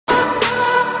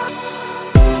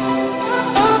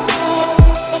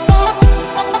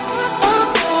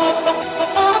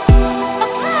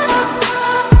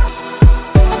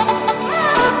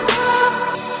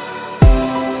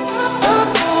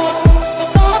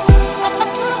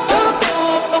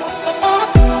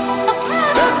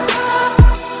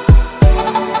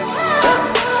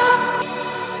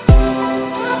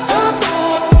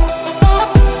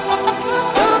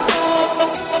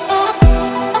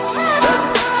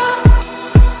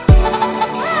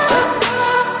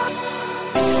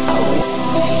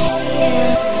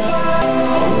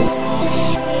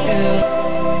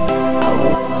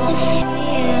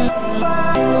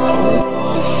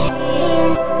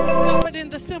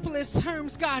simplest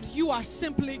terms, God, you are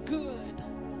simply good.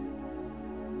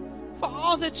 For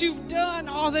all that you've done,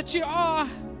 all that you are,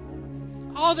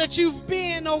 all that you've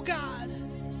been, oh God,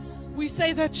 we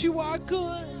say that you are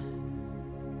good.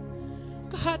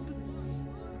 God,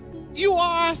 you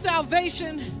are our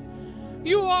salvation.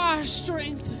 You are our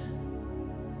strength.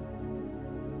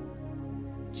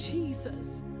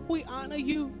 Jesus, we honor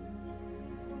you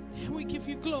and we give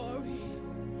you glory.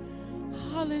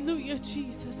 Hallelujah,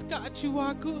 Jesus. God, you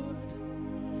are good.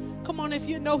 Come on, if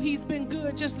you know he's been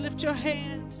good, just lift your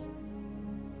hands.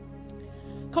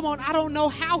 Come on, I don't know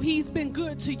how he's been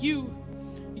good to you.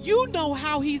 You know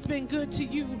how he's been good to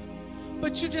you,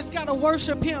 but you just got to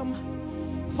worship him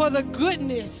for the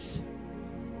goodness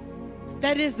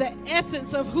that is the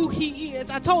essence of who he is.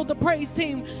 I told the praise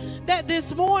team that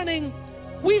this morning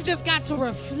we've just got to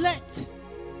reflect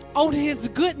on his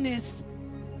goodness,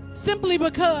 simply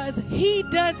because he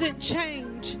doesn't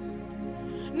change.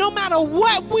 No matter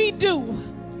what we do,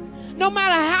 no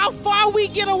matter how far we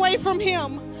get away from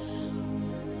him,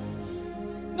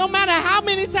 no matter how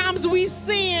many times we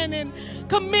sin and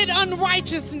commit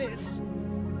unrighteousness,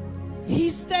 he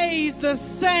stays the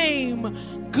same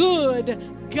good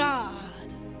God.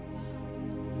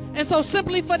 And so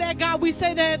simply for that, God, we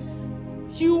say that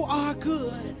you are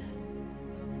good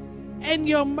and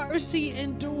your mercy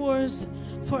endures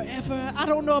forever. I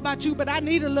don't know about you, but I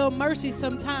need a little mercy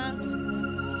sometimes,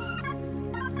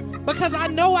 because I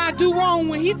know I do wrong.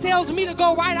 When he tells me to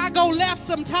go right, I go left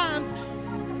sometimes.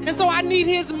 And so I need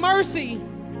his mercy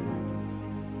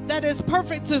that is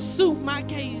perfect to suit my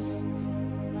case.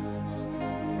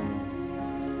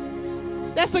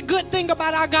 That's the good thing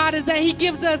about our God, is that he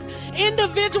gives us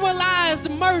individualized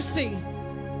mercy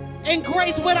and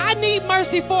grace. What I need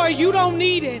mercy for, you don't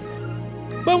need it.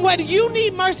 But what you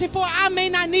need mercy for, I may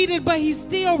not need it, but he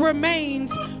still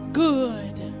remains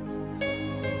good.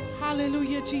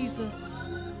 Hallelujah, Jesus.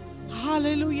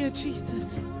 Hallelujah,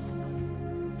 Jesus.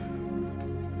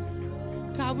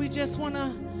 God, we just want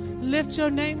to lift your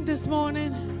name this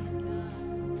morning.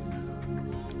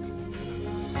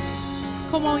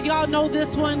 Come on, y'all know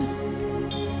this one.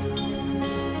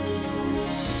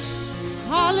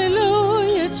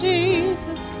 Hallelujah,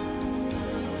 Jesus.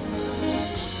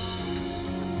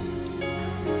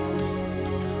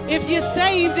 If you're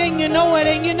saved and you know it,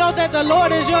 and you know that the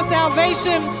Lord is your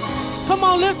salvation, come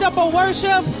on, lift up a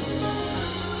worship.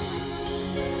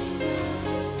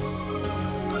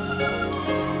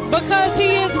 Because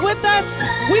he is with us,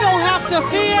 we don't have to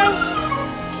fear.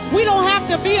 We don't have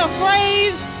to be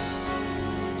afraid.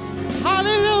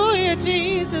 Hallelujah,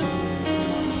 Jesus.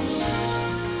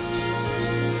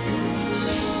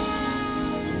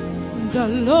 The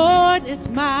Lord is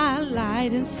my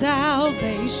light and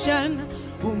salvation.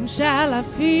 Whom shall I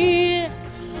fear?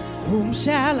 Whom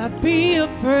shall I be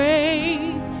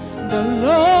afraid? The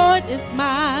Lord is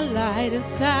my light and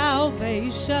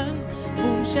salvation.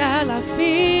 Whom shall I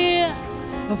fear?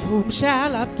 Of whom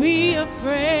shall I be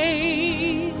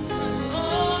afraid? The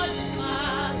Lord is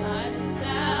my light and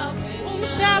salvation. Whom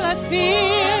shall I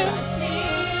fear?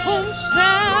 Whom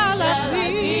shall I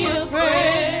be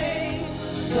afraid?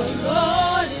 The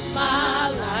Lord is my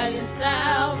light and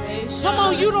salvation. Come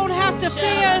on, you don't have to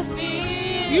fear.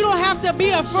 You don't have to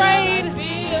be afraid.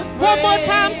 One more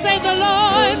time, say the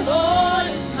Lord. The Lord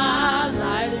is my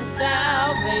light and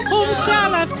salvation. Whom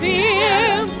shall I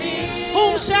fear?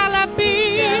 Whom shall I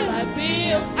be?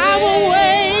 I will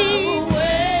wait.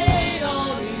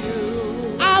 On you.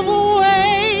 I will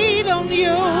wait on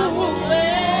you.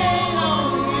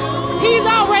 He's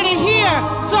already here.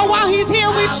 So while he's here,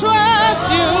 we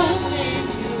trust you.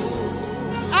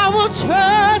 I will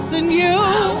trust in you.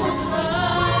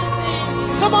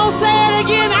 Come on, say it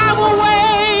again. I will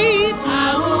wait.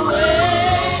 I will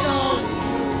wait on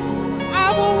you. I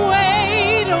will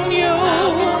wait on you. I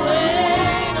will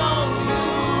wait on you.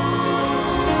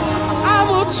 I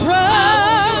will trust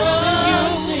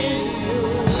in you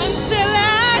until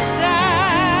I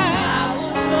die. I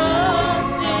will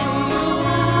trust in you.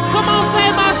 Come on, say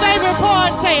my favorite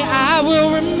part. Say, I will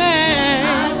remain.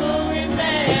 I will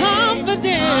remain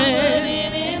confident.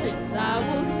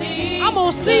 I'm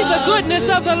going to see the goodness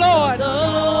of the Lord.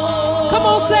 Come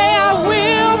on, say, I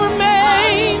will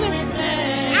remain.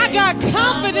 I got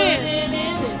confidence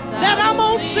that I'm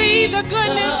going to see the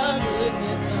goodness.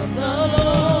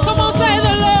 Come on, say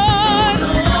the Lord.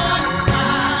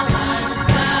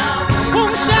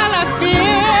 Whom shall I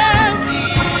fear?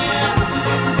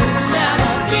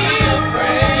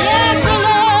 Yes, the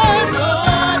Lord.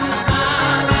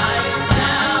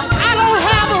 I don't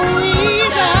have a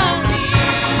reason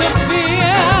to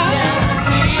fear.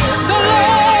 The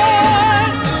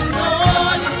Lord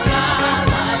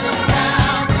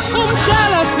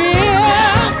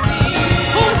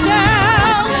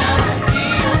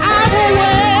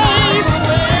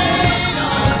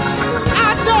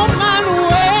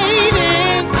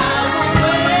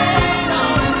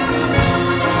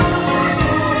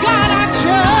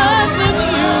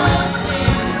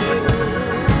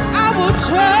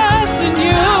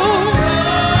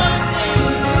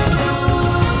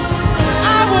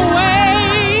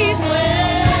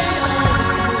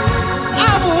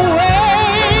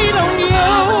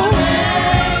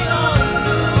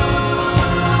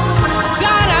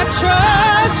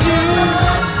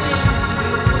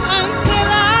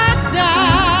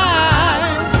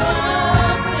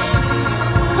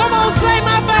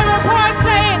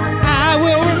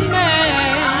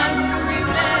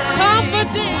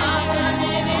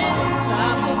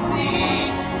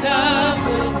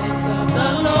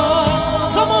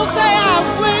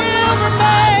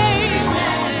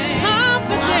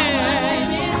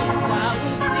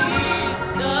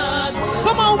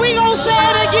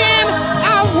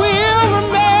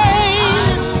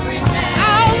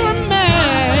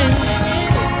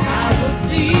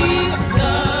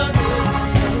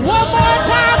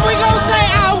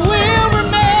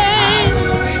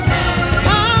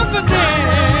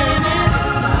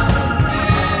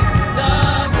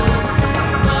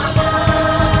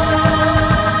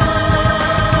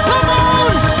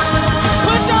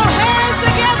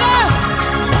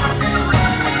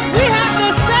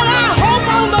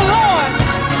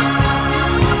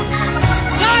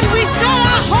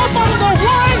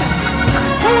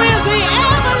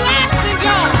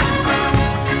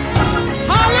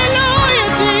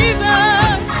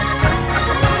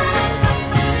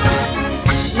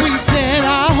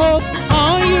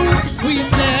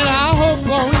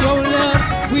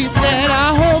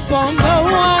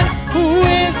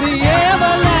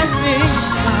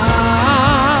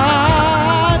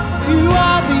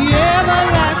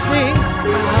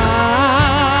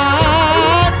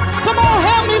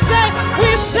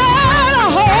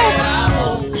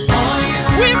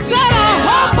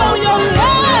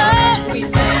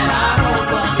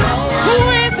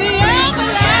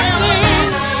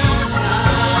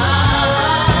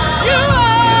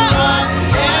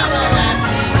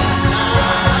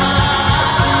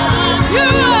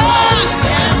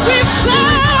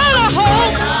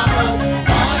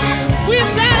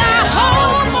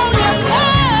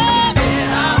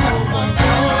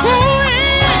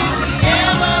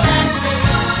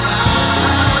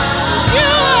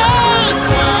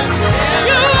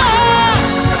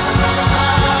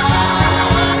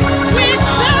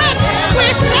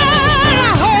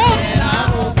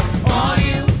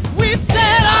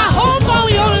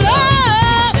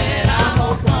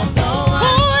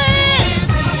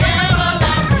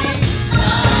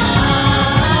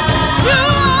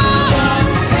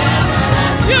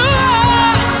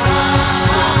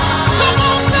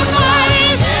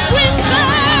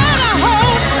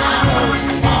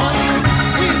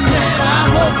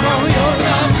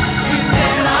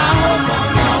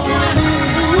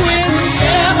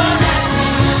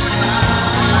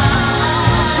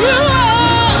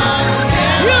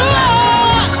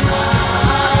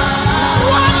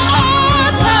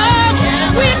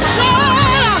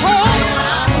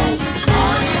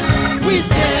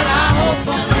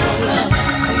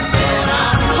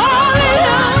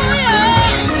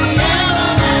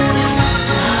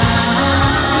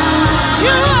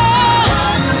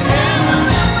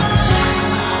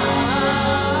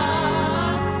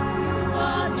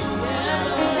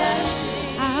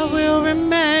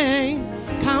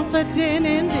confident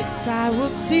in this, I will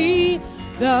see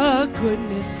the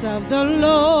goodness of the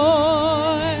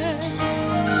Lord.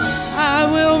 I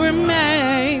will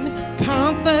remain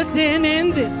confident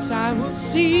in this, I will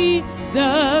see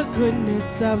the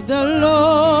goodness of the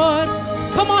Lord.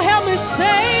 Come on, help me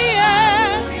say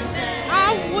it.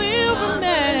 I will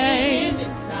remain.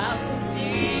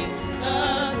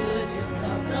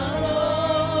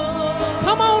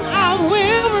 Come on, I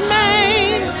will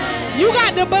remain. You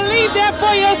got to believe that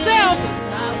for yourself,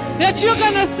 that you're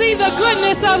going to see the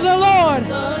goodness of the Lord.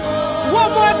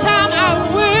 One more time, I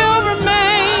will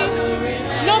remain.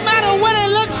 No matter what it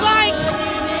looks like,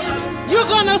 you're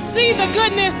going to see the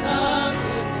goodness.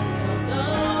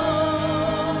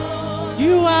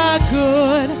 You are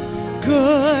good,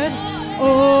 good.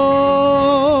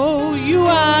 Oh, you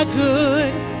are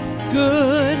good,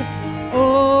 good.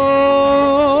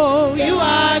 Oh, you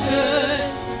are good,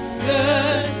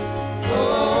 good.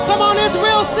 Come on, it's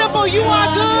real simple. You are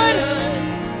good.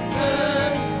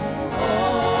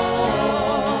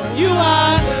 You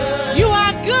are good. You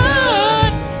are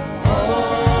good.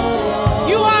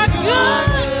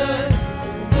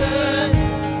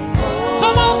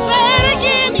 Come on, say it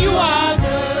again. You are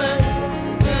good.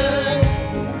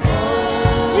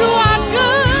 You are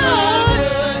good.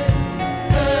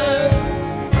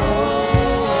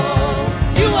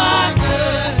 You are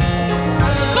good.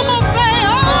 Come on, say,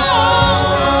 oh,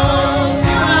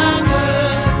 you are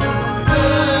good.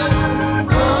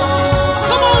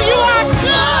 Come on, you are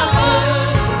good.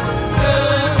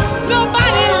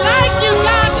 Nobody like you,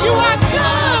 God. You are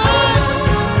good.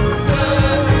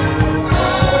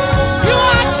 You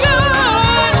are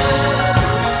good.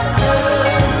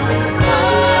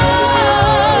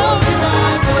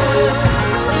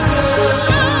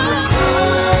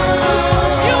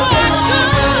 You are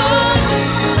good.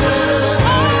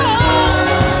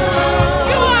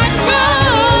 You are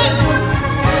good.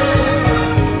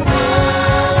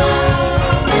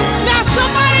 Now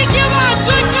somebody give our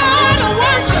good God a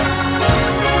worship.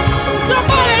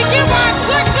 Somebody give our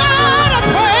good God a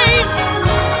praise.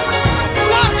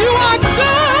 Lord, you are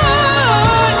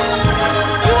good.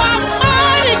 You are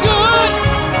mighty good.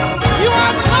 You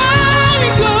are mighty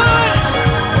good.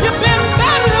 You've been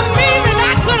better to me than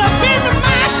I could have been to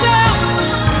myself.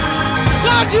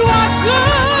 Lord, you are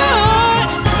good.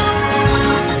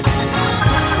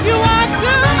 You are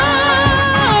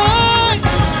good.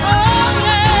 Oh,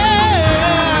 yeah.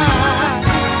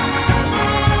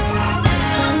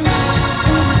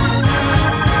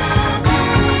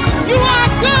 You are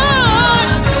good.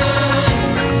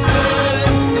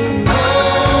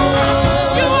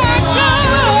 You are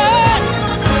good.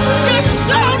 You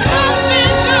showed up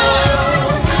been good.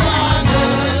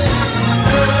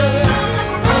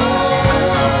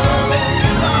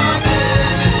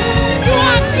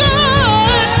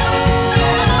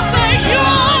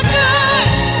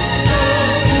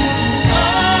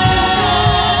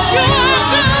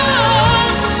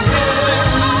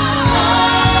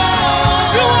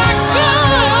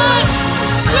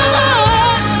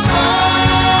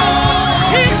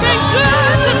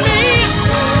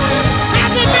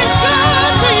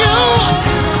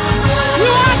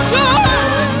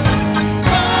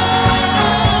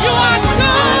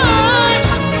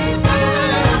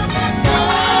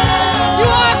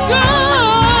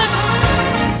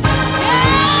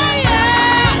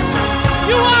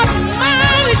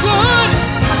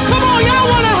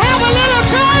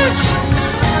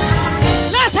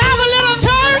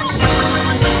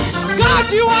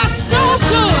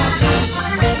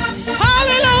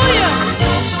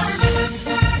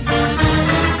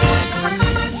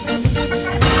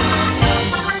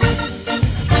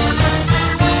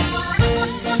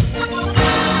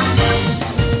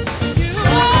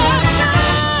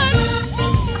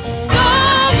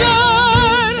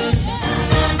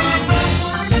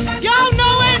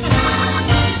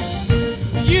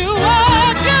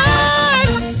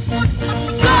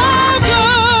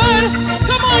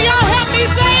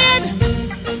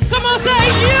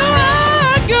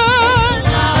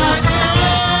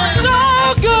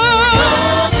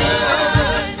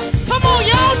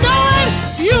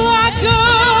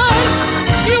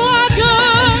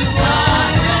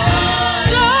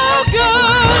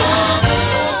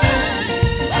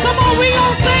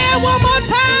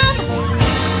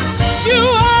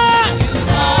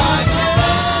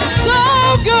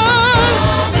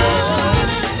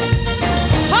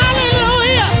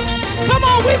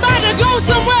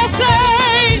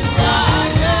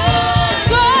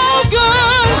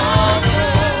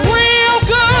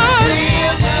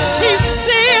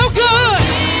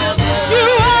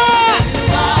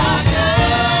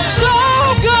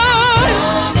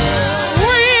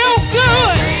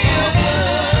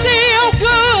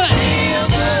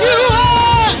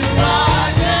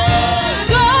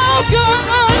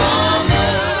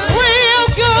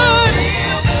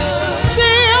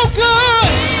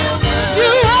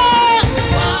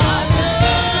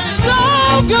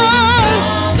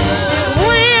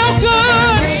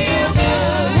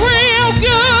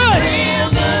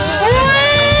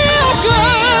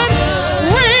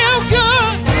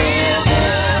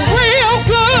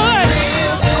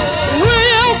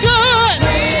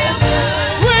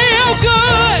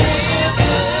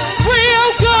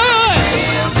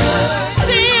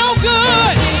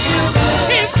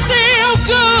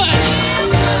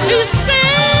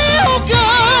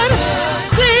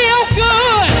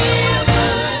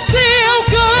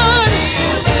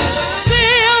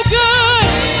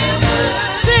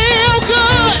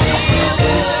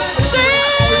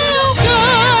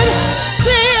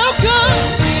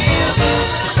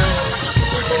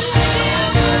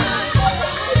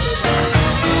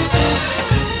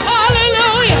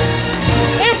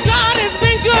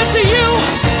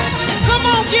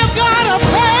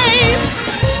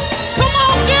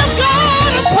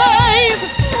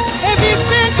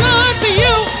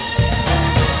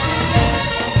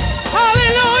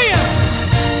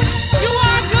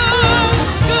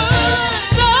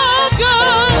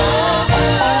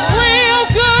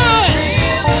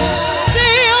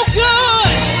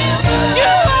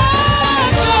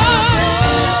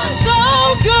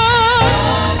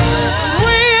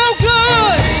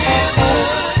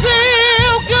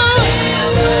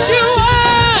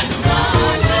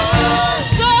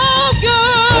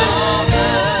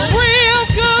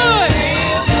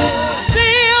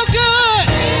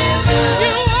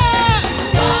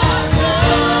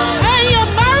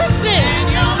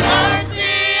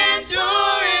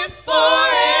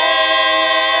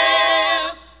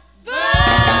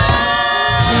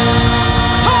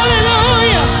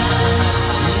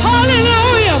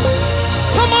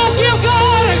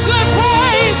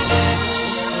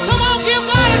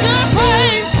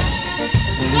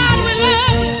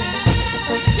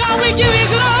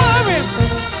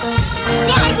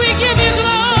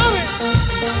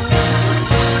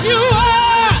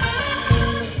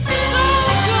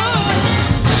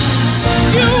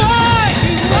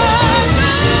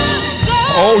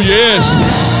 yes.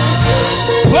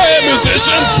 Play it,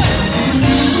 musicians.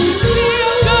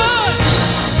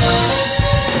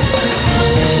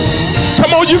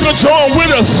 Come on, you can join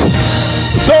with us.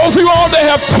 Those of you all that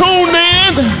have tuned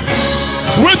in,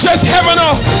 we're just having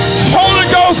a Holy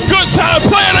Ghost good time.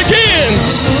 Play it again.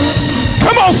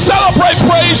 Come on, celebrate,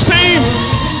 praise team.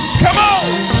 Come on.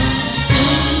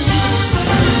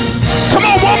 Come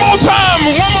on, one more time,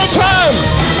 one more time.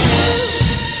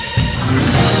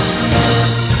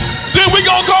 Then we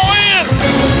gonna go in.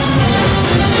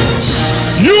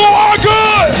 You are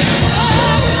good.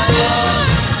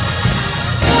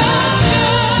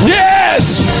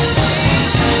 Yes.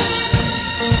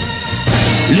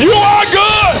 You are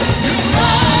good.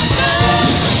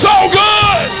 So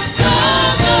good.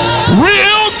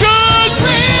 Real good.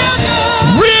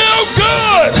 Real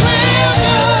good.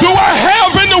 Do I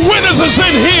have any witnesses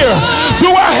in here?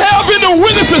 Do I have any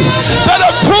witnesses that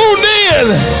have tuned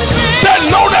in that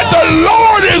know that the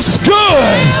Lord is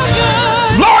good?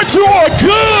 Lord, you are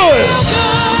good.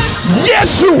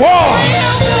 Yes, you are.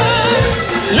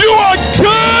 You are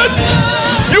good.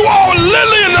 You are a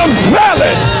lily in the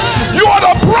valley. You are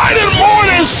the bright and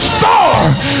morning star.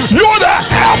 You are the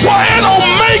Alpha and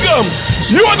Omega.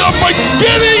 You are the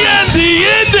beginning and the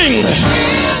ending.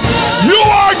 You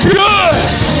are good.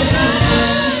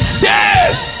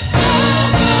 Yes.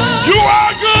 You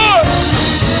are good.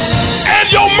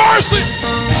 And your mercy.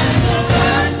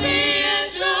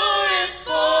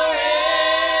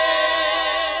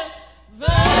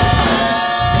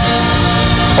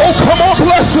 Oh, come on,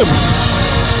 bless him.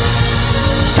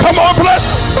 Come on, bless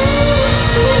him.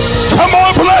 Come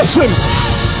on, bless him.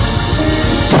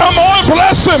 Come on,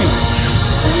 bless him.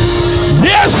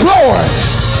 Yes, Lord.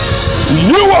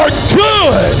 You are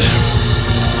good.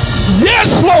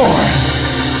 Yes, Lord.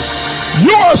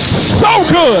 You are so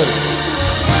good.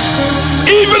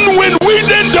 Even when we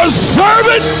didn't deserve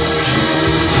it,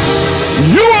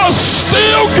 you are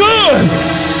still good.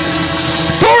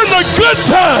 During the good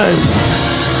times,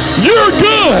 you're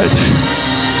good.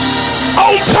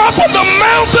 On top of the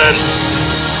mountain,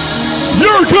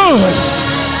 you're good.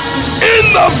 In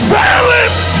the valley,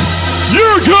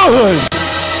 you're good.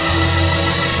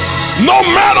 No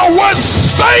matter what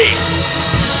state,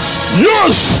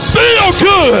 you're still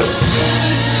good.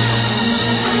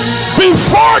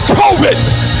 Before COVID,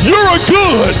 you're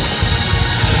good.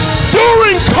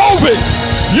 During COVID,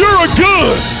 you're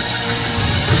good.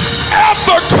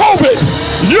 After COVID,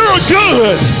 you're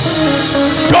good.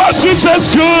 God, you're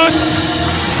just good.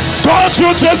 God,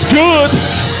 you're just good.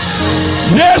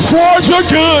 Yes, Lord, you're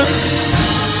good.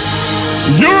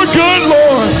 You're good,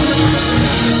 Lord.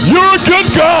 You're a good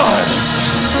God.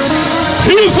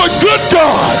 He's a good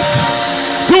God.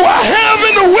 Do I have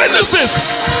any witnesses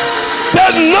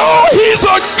that know he's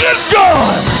a good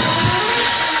God?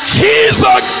 He's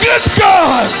a good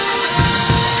God.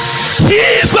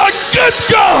 He's a good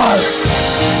God.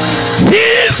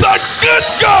 He's a good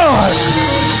God.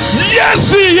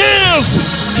 Yes, he is.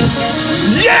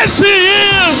 Yes, he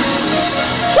is.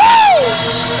 Woo!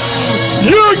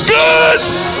 You're good.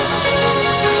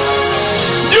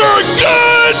 You're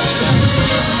good.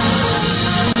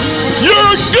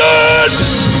 You're good.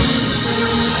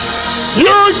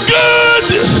 You're good.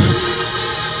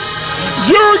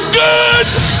 You're good.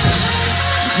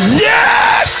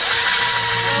 Yes.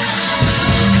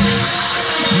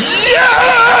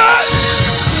 Yes.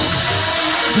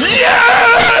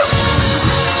 Yes.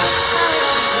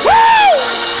 Woo!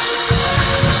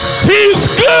 He's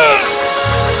good.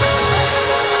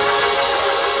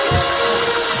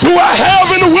 Do I have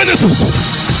any witnesses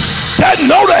that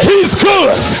know that he's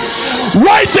good?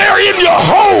 Right there in your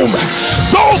home.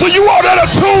 Those of you all that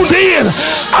are tuned in,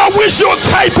 I wish you'll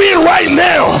type in right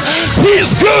now.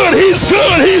 He's good, he's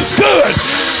good, he's good.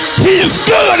 He's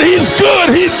good, he's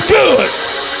good, he's good.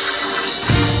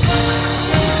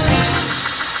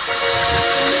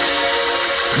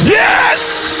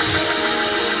 Yes!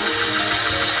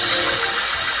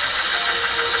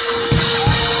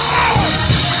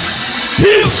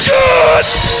 He's good!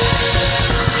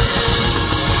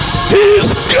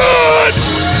 He's good!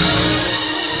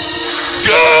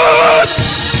 Good!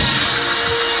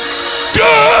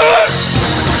 Good!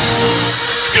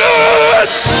 Good!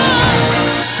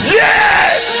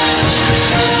 Yes!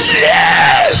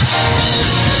 Yes!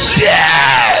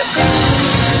 Yes!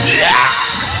 Yeah!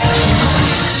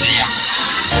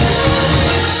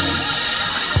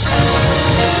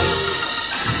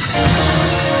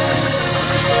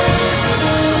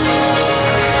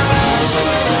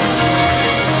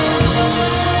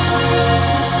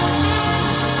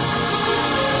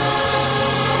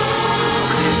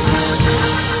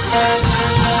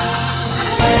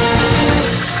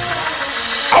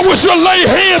 I wish you'd lay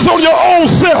hands on your own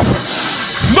self.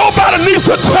 Nobody needs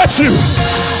to touch you.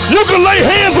 You can lay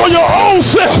hands on your own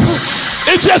self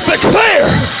and just declare,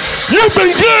 you've been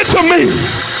good to me.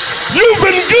 You've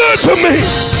been good to me.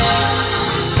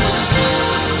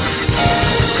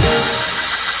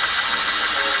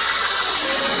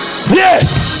 Yes.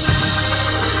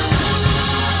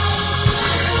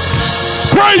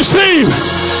 Praise team.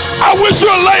 I wish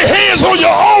you'd lay hands on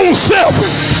your own self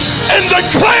and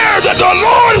declare that the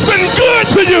Lord has been good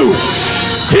to you.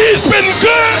 He's been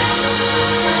good.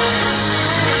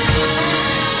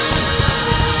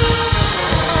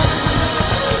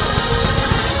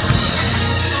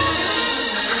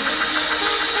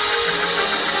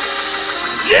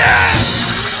 Yes.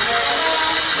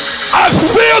 I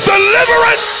feel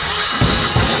deliverance.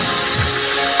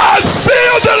 I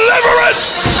feel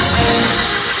deliverance.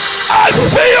 I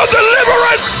feel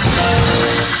deliverance.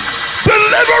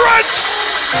 Deliverance.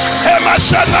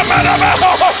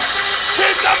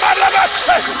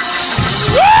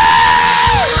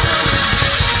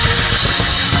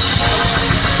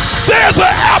 There's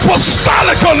an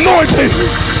apostolic anointing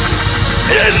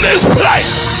in this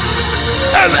place.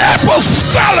 An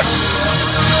apostolic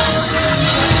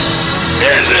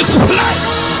in this place.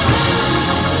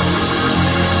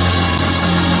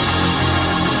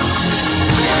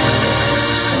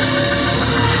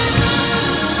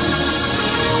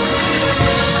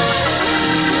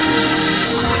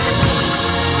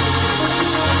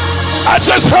 I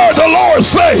just heard the Lord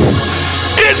say,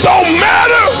 it don't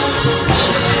matter.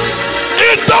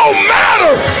 It don't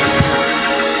matter.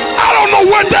 I don't know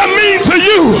what that means to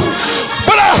you,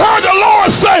 but I heard the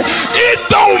Lord say, it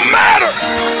don't matter.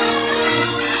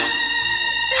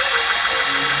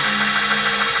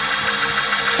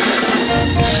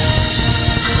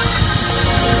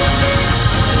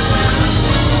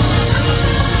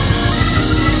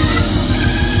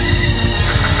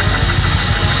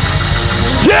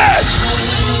 Yes.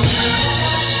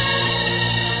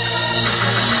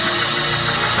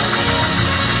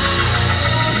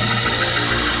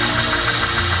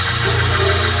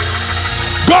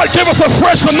 God, give us a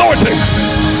fresh anointing.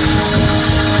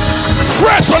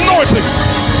 Fresh anointing.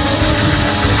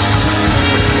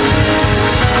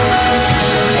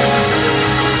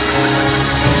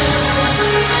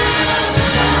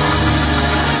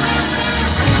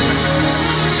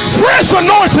 Fresh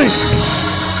anointing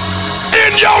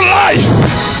in your life.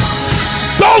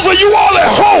 Those of you all at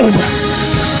home,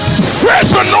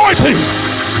 fresh anointing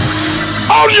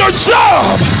on your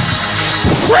job.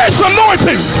 Fresh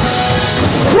anointing.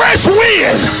 Fresh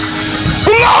wind.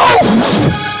 Blow.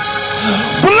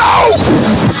 Blow.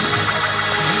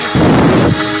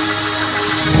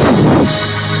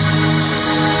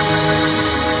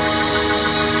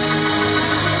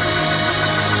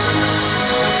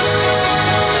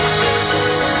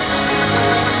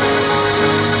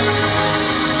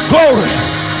 Glory.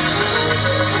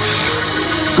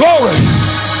 Glory.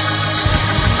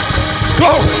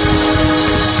 Glory.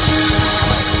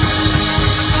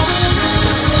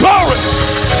 Glory.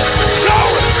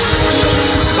 Glory.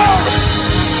 Glory.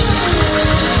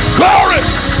 Glory.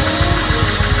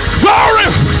 Glory.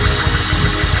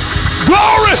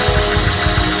 Glory.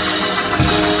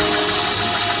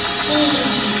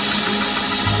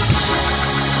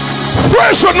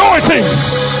 Fresh anointing.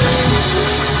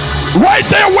 Right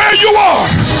there where you are.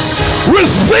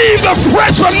 Receive the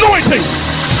fresh anointing.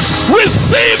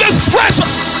 Receive this fresh.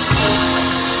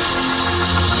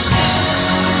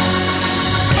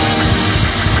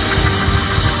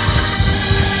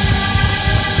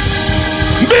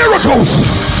 Miracles,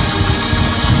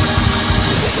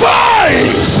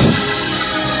 signs,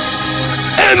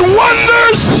 and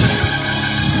wonders.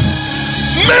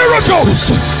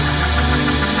 Miracles,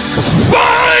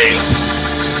 signs,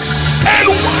 and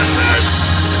wonders.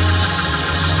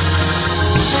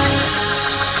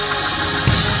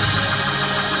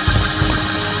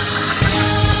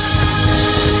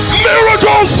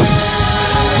 Miracles,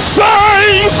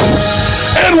 signs,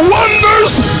 and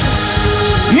wonders.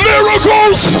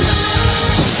 Miracles,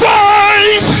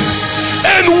 signs,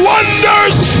 and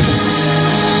wonders.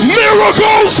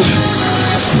 Miracles,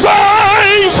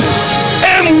 signs,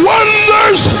 and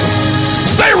wonders.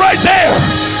 Stay right there.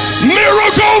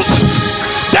 Miracles,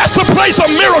 that's the place of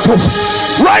miracles.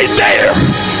 Right there.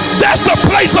 That's the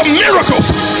place of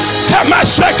miracles.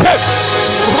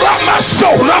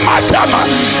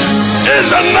 In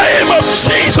the name of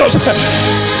Jesus.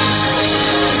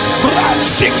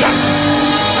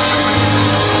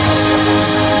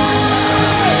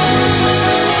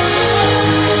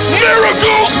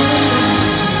 Miracles,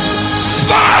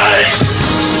 signs,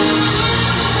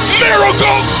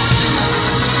 miracles,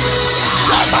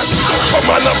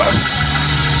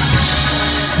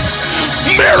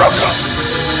 Miracle.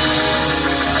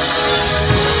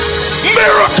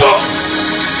 Miracle.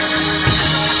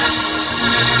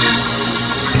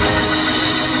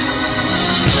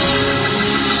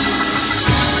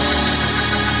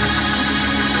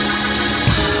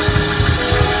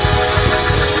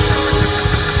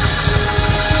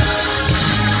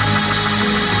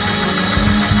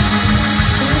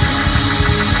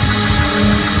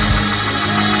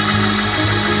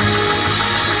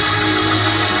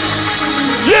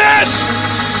 Yes!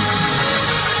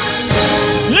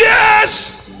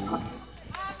 Yes!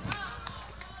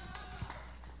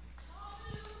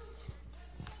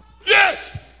 Yes!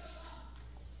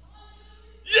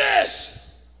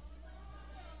 Yes!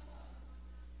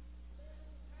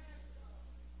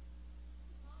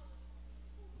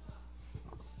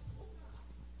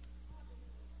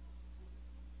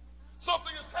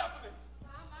 Something is happening.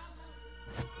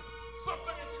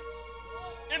 Something is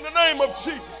in the name of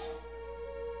Jesus.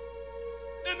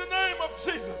 In the name of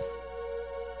Jesus,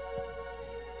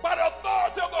 by the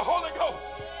authority of the Holy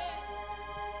Ghost,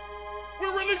 we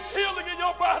release healing in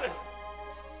your body.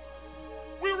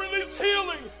 We release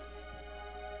healing.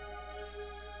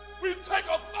 We take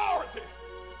authority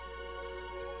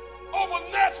over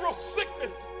natural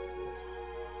sickness.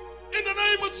 In the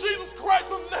name of Jesus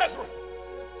Christ of Nazareth,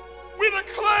 we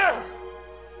declare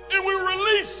and we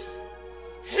release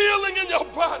healing in your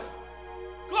body.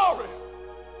 Glory.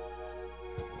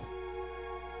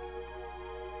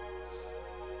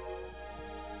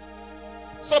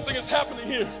 Something is happening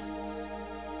here.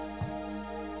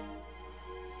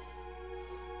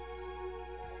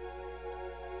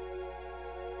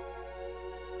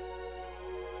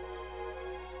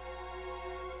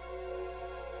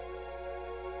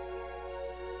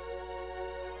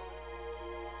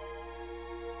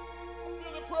 I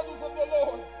feel the presence of the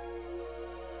Lord.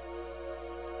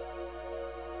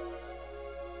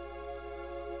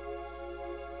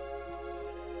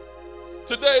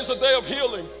 Today is a day of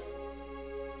healing.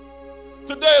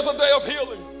 Today is a day of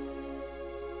healing.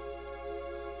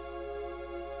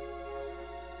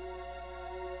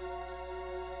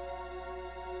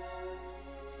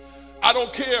 I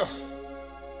don't care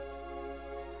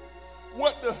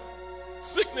what the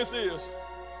sickness is.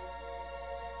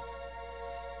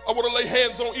 I want to lay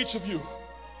hands on each of you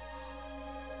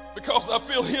because I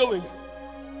feel healing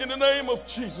in the name of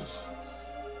Jesus.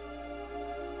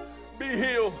 Be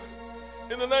healed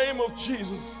in the name of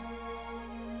Jesus.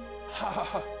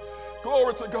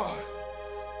 Glory to God.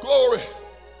 Glory.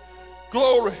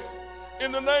 Glory.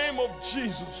 In the name of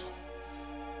Jesus.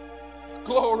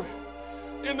 Glory.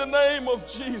 In the name of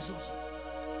Jesus.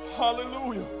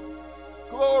 Hallelujah.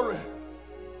 Glory.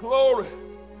 Glory.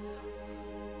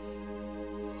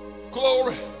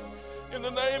 Glory. In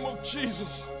the name of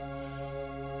Jesus.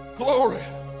 Glory.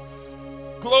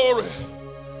 Glory.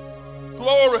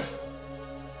 Glory.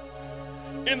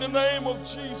 In the name of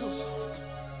Jesus.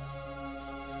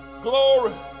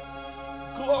 Glory,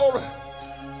 glory,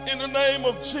 in the name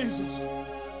of Jesus.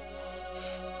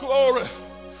 Glory,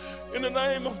 in the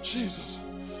name of Jesus.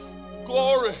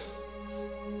 Glory.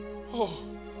 Oh.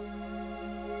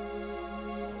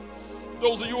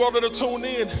 Those of you all that are tuned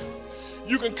in,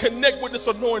 you can connect with this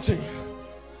anointing.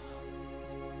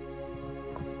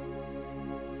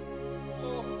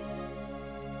 Oh.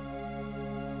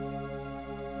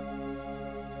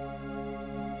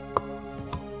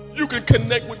 You can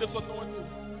connect with this anointing.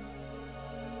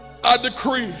 I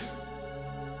decree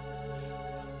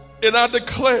and I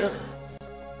declare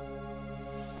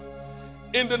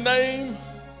in the name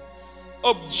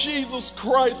of Jesus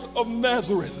Christ of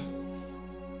Nazareth,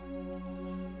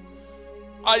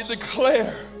 I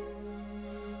declare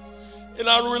and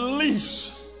I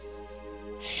release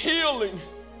healing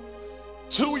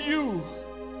to you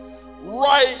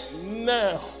right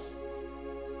now.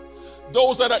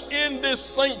 Those that are in this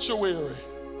sanctuary,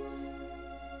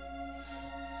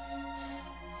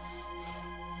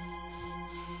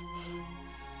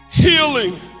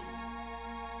 healing.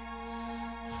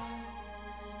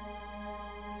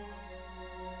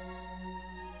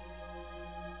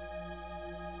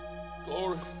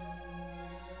 Glory,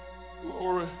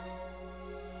 glory,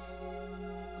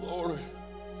 glory,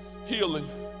 healing,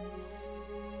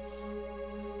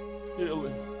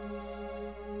 healing,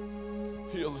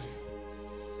 healing,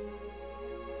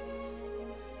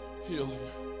 healing,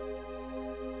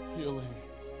 healing,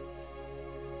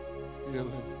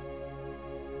 healing,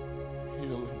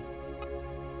 healing,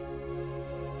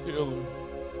 healing,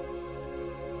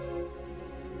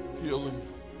 healing.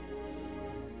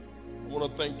 I want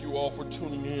to thank you all for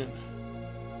tuning in.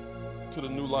 to the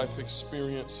New Life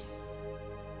Experience.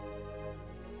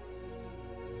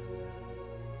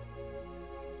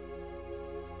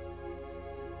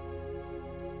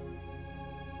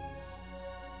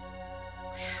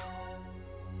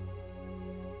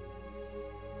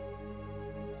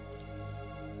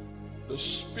 The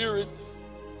Spirit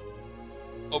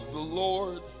of the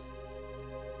Lord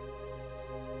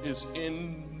is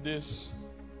in this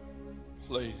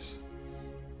place.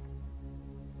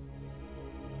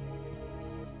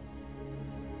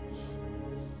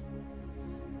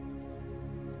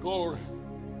 Glory.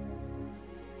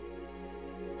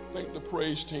 Thank the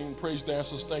praise team, praise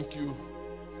dancers, thank you.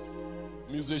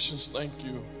 Musicians, thank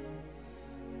you.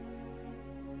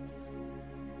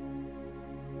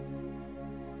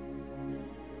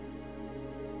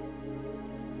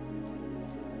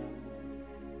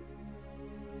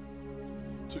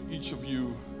 To each of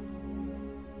you,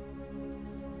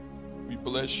 we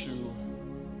bless you.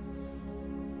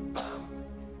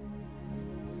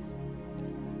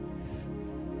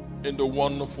 In the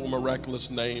wonderful,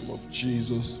 miraculous name of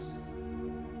Jesus.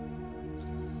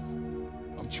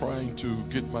 I'm trying to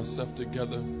get myself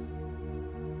together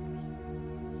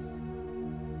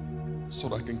so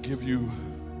that I can give you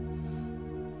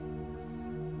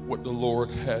what the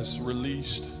Lord has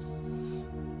released.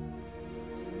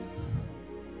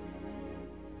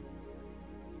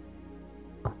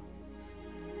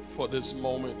 For this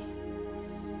moment.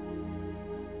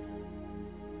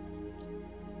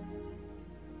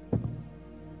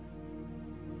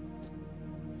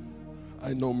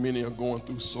 I know many are going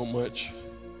through so much,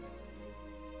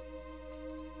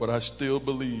 but I still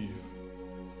believe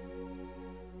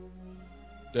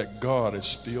that God is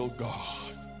still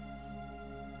God.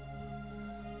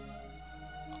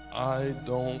 I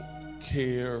don't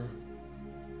care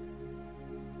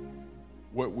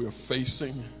what we're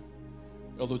facing,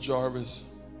 Elder Jarvis.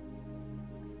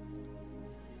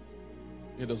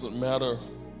 It doesn't matter.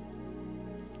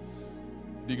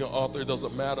 Deacon Arthur, it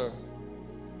doesn't matter.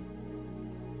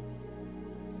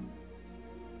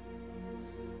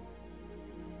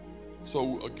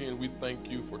 So again, we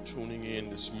thank you for tuning in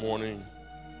this morning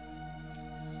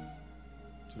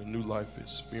to the New Life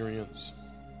Experience.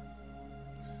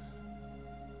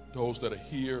 Those that are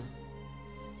here,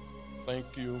 thank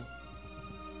you.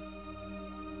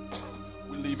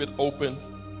 We leave it open.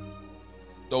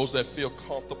 Those that feel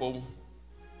comfortable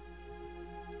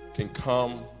can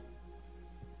come.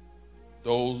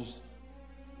 Those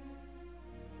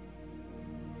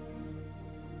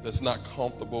that's not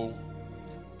comfortable,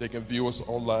 they can view us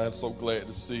online. So glad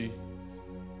to see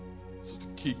Sister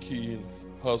Kiki and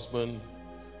husband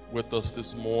with us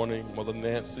this morning. Mother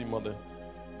Nancy, Mother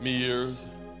Mears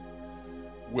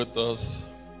with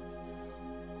us.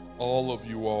 All of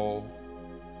you all,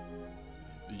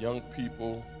 the young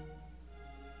people,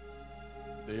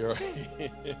 they are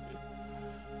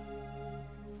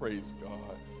praise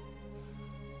God.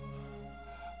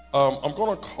 I'm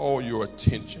going to call your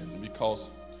attention because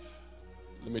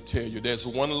let me tell you, there's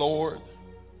one Lord,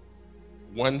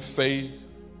 one faith,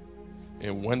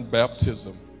 and one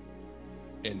baptism,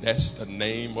 and that's the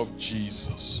name of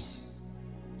Jesus.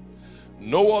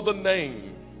 No other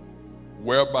name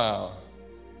whereby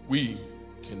we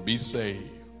can be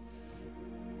saved.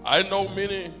 I know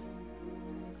many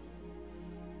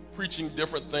preaching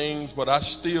different things, but I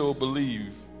still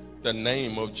believe the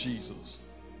name of Jesus.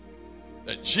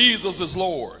 That Jesus is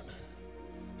Lord.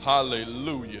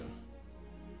 Hallelujah.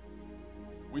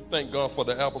 We thank God for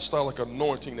the apostolic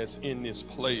anointing that's in this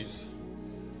place.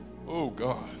 Oh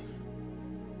God.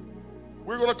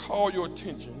 We're going to call your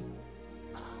attention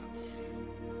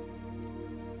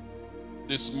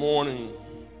this morning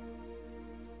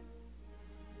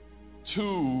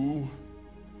to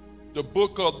the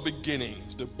book of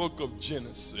beginnings, the book of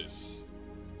Genesis.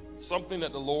 Something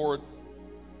that the Lord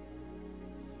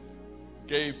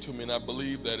gave to me, and I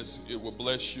believe that it will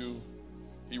bless you.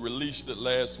 He released it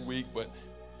last week, but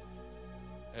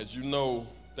as you know,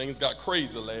 things got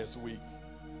crazy last week.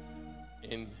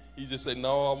 And he just said,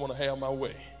 no, I want to have my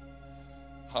way.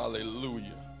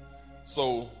 Hallelujah.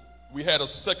 So we had a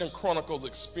 2 Chronicles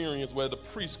experience where the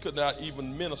priest could not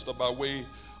even minister by way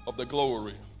of the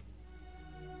glory.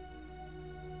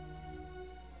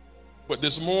 But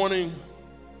this morning,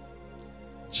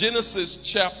 Genesis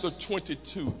chapter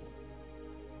 22.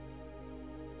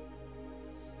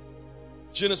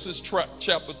 Genesis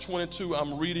chapter 22,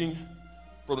 I'm reading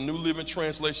from the New Living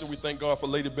Translation. We thank God for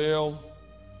Lady Bell.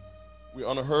 We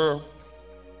honor her.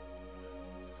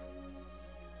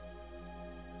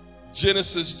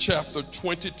 Genesis chapter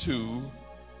 22.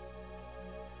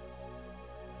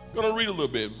 I'm going to read a little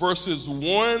bit. Verses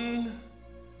 1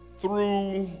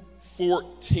 through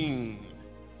 14.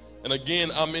 And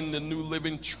again, I'm in the New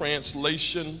Living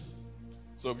Translation.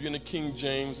 So if you're in the King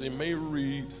James, it may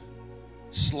read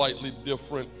slightly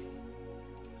different.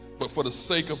 But for the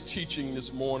sake of teaching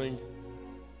this morning,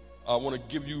 I want to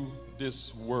give you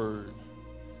this word.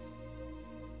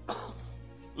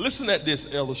 Listen at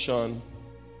this, Elishon.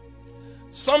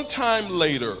 Sometime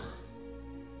later,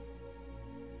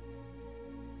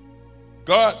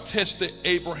 God tested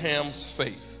Abraham's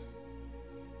faith.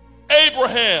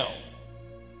 Abraham,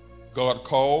 God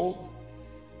called.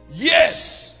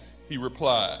 Yes, he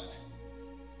replied.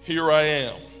 Here I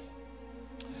am.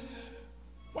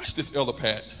 Watch this, Elder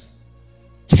Pat.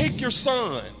 Take your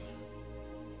son,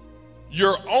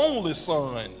 your only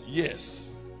son,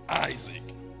 yes, Isaac,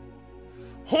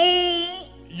 whom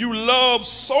you love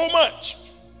so much,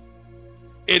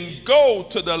 and go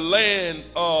to the land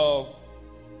of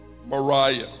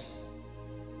Moriah.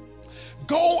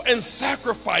 Go and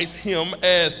sacrifice him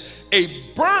as a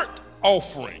burnt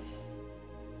offering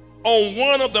on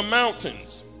one of the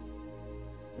mountains,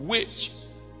 which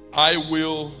I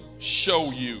will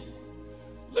show you.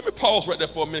 Let me pause right there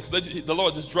for a minute, because the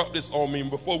Lord just dropped this on me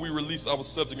before we release our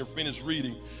subject and finish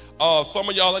reading. Some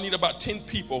of y'all, I need about 10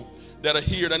 people that are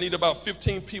here, and I need about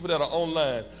 15 people that are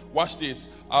online. Watch this.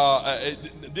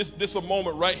 This a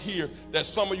moment right here that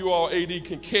some of you all, AD,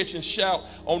 can catch and shout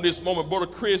on this moment. Brother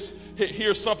Chris,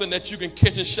 here's something that you can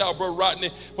catch and shout, Brother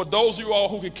Rodney. For those of you all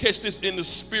who can catch this in the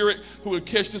spirit, who can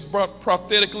catch this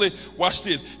prophetically, watch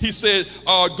this. He said,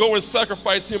 go and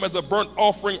sacrifice him as a burnt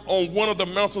offering on one of the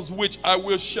mountains which I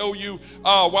will show you.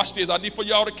 Watch this. I need for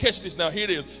y'all to catch this now. Here it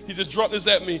is. He just dropped this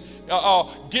at me.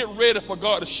 Get ready for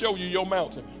God to show you your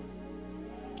mountain.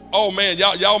 Oh man,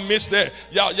 y'all missed that.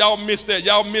 Y'all missed that.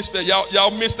 Y'all missed that.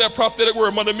 Y'all missed that prophetic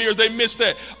word. Mother Mears, they missed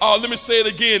that. Let me say it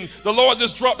again. The Lord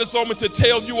just dropped this on me to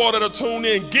tell you all that are tuned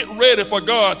in. Get ready for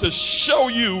God to show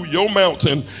you your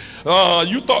mountain.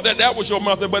 You thought that was your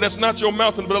mountain, but that's not your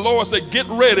mountain. But the Lord said, get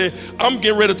ready. I'm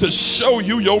getting ready to show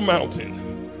you your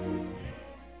mountain.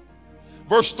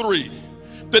 Verse 3.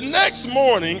 The next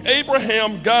morning,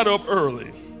 Abraham got up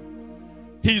early.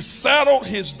 He saddled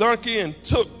his donkey and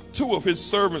took 2 of his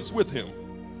servants with him,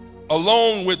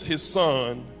 along with his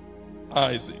son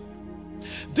Isaac.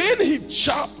 Then he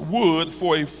chopped wood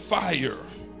for a fire,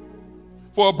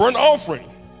 for a burnt offering,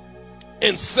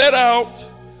 and set out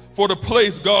for the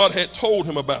place God had told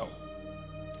him about.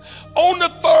 On the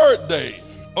 3rd day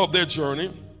of their journey,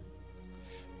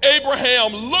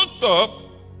 Abraham looked up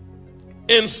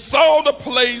and saw the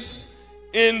place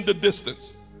in the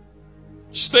distance.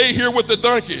 Stay here with the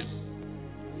donkey,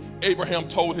 Abraham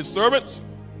told his servants.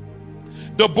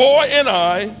 The boy and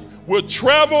I will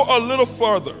travel a little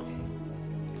further.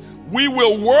 We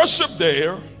will worship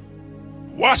there.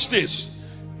 Watch this.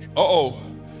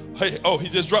 He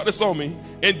just dropped this on me.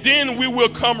 And then we will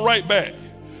come right back.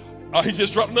 He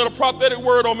just dropped another prophetic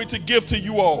word on me to give to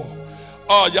you all.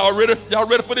 Y'all ready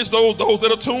for this? Those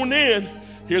that are tuned in.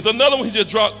 Here's another one he just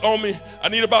dropped on me. I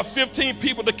need about 15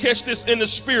 people to catch this in the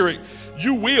spirit.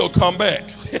 You will come back.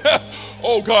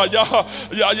 Oh God,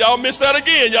 y'all missed that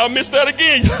again. Y'all missed that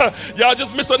again. Y'all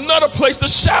just missed another place to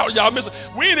shout. Y'all missed.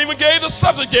 We ain't even gave the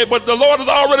subject yet, but the Lord is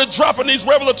already dropping these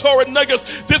revelatory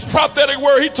nuggets. This prophetic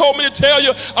word, he told me to tell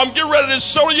you, I'm getting ready to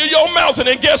show you your mountain.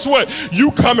 And guess what?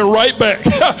 You coming right back.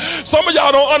 Some of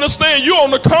y'all don't understand. You on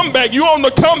the comeback. You on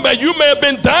the comeback. You may have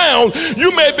been down.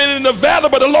 You may have been in the valley,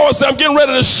 but the Lord said, I'm getting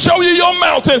ready to show you your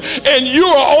mountain, and you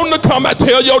are on the comeback.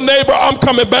 Tell your neighbor, I'm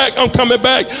coming back. I'm coming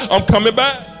back. I'm coming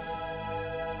back.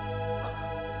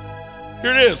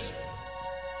 Here it is.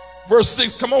 Verse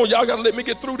 6. Come on, y'all got to let me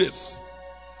get through this.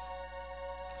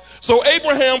 So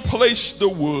Abraham placed the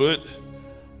wood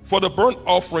for the burnt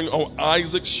offering on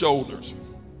Isaac's shoulders,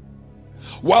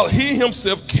 while he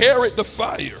himself carried the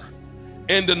fire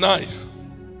and the knife.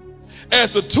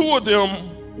 As the 2 of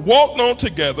them walked on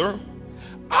together,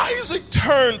 Isaac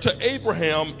turned to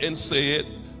Abraham and said,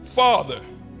 Father.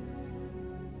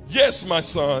 Yes, my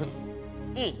son.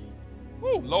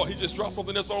 Oh, Lord, he just dropped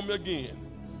something that's on me again.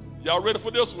 Y'all ready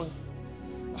for this one?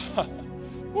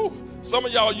 Some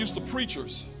of y'all used to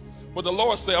preachers, but the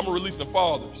Lord said, I'm releasing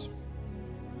fathers.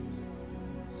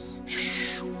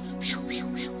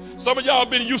 Some of y'all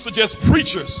been used to just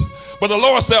preachers, but the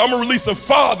Lord said, I'm releasing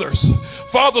fathers.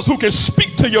 Fathers who can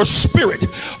speak to your spirit.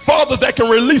 Fathers that can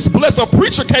release blessing. A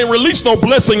preacher can't release no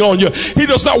blessing on you. He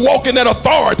does not walk in that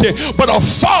authority. But a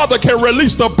father can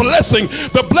release the blessing.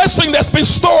 The blessing that's been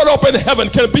stored up in heaven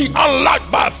can be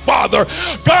unlocked by a father.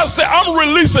 God said, I'm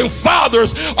releasing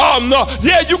fathers.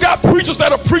 Yeah, you got preachers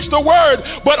that'll preach the word,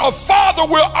 but a father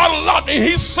will unlock. And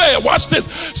he said, watch this,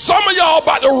 some of y'all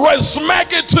about to run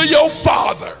smack into your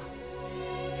father.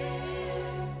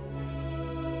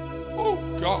 Oh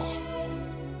God.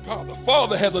 God, the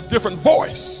father has a different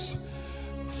voice.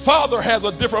 Father has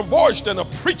a different voice than a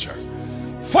preacher.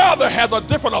 Father has a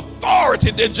different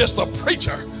authority than just a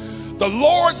preacher. The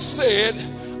Lord said,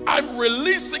 I'm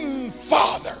releasing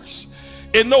fathers.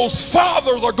 And those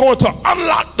fathers are going to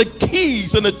unlock the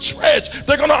keys and the treasure.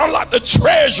 They're going to unlock the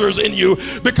treasures in you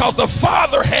because the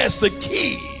Father has the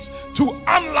keys to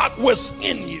unlock what's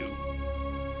in you.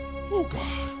 Oh,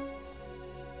 God.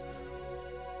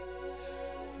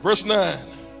 Verse 9.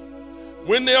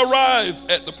 When they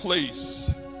arrived at the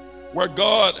place where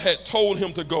God had told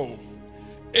him to go,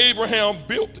 Abraham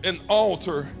built an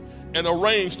altar and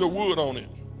arranged the wood on it.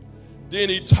 Then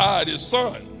he tied his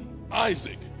son,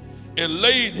 Isaac, and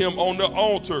laid him on the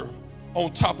altar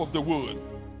on top of the wood.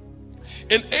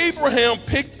 And Abraham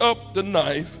picked up the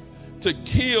knife to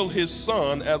kill his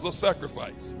son as a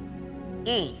sacrifice.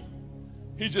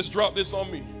 He just dropped this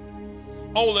on me.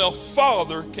 Only a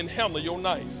father can handle your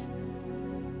knife.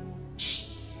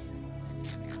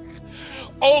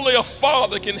 Only a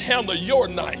father can handle your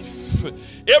knife.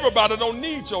 Everybody don't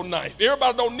need your knife.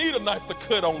 Everybody don't need a knife to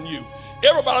cut on you.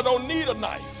 Everybody don't need a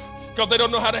knife because they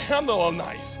don't know how to handle a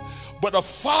knife. But a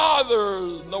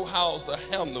father knows how to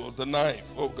handle the knife.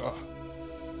 Oh, God.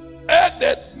 At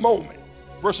that moment,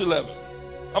 verse 11,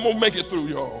 I'm going to make it through,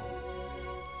 y'all.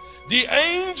 The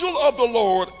angel of the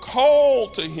Lord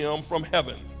called to him from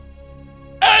heaven,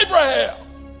 Abraham,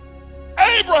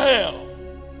 Abraham.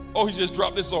 Oh, he just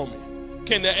dropped this on me.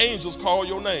 Can the angels call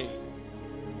your name?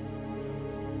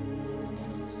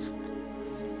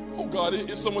 Oh, God,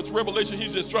 it's so much revelation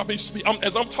he's just dropping.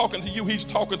 As I'm talking to you, he's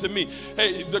talking to me.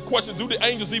 Hey, the question, do the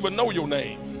angels even know your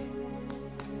name?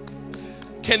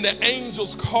 Can the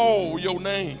angels call your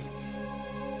name?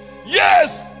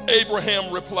 Yes,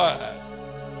 Abraham replied.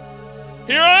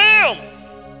 Here I am.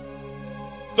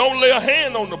 Don't lay a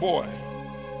hand on the boy,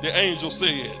 the angel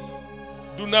said.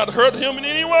 Do not hurt him in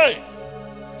any way.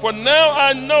 For now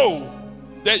I know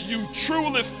that you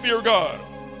truly fear God.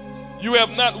 You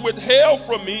have not withheld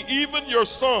from me even your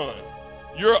son,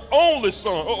 your only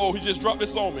son. Uh-oh, he just dropped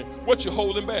this on me. What you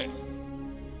holding back?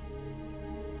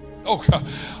 Oh, God.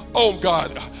 Oh,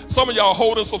 God. Some of y'all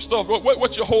holding some stuff.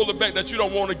 What you holding back that you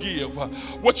don't want to give?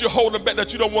 What you holding back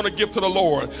that you don't want to give to the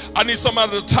Lord? I need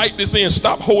somebody to type this in.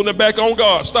 Stop holding back on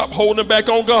God. Stop holding back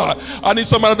on God. I need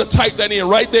somebody to type that in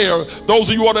right there. Those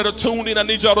of you all that are tuned in, I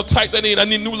need y'all to type that in. I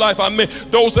need new life.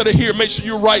 Those that are here, make sure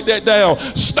you write that down.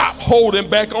 Stop holding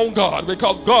back on God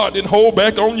because God didn't hold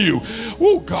back on you.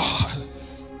 Oh, God.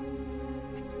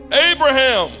 Then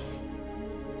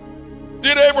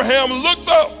Abraham looked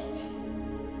up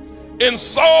and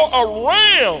saw a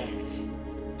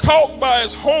ram caught by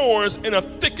his horns in a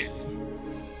thicket.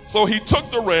 So he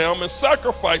took the ram and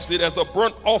sacrificed it as a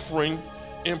burnt offering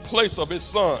in place of his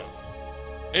son.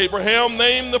 Abraham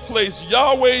named the place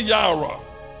Yahweh Yireh,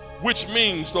 which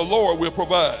means the Lord will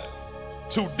provide.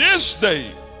 To this day,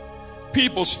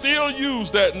 people still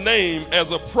use that name as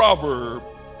a proverb.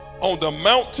 On the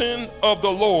mountain of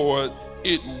the Lord,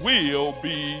 it will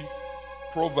be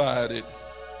provided.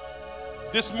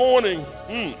 This morning,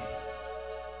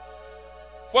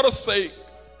 for the sake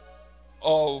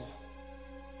of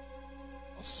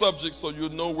a subject so you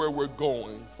know where we're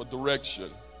going for direction,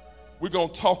 we're going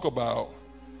to talk about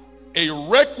a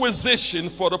requisition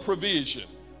for the provision.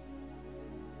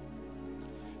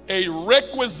 A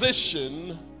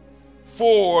requisition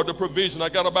for the provision. I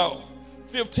got about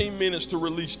 15 minutes to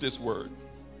release this word.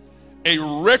 A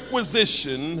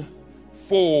requisition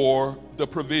for the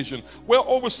provision. Well,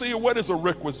 overseer, what is a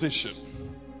requisition?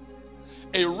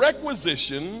 A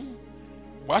requisition,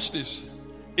 watch this,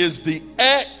 is the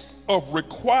act of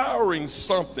requiring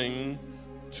something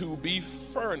to be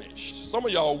furnished. Some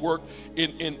of y'all work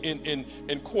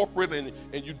in corporate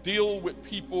and you deal with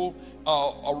people,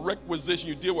 a requisition,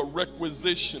 you deal with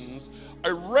requisitions.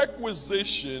 A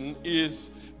requisition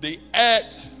is the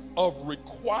act of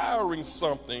requiring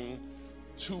something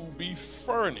to be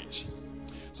furnished.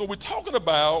 So we're talking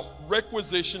about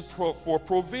requisition for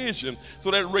provision.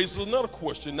 So that raises another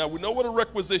question. Now we know what a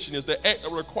requisition is, the act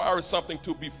that requires something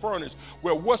to be furnished.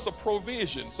 Well, what's a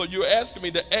provision? So you're asking me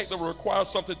the act that requires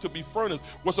something to be furnished.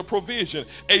 What's a provision?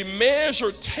 A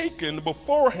measure taken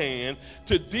beforehand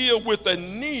to deal with a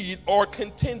need or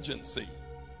contingency.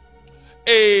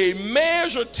 A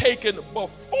measure taken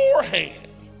beforehand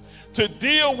to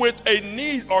deal with a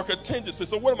need or contingency.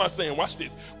 So what am I saying? Watch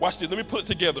this. Watch this. Let me put it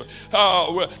together.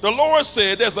 The Lord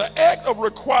said there's an act of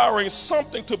requiring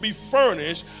something to be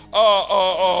furnished.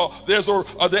 There's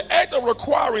the act of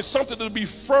requiring something to be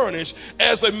furnished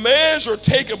as a measure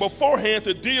taken beforehand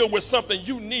to deal with something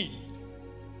you need.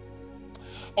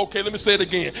 Okay, let me say it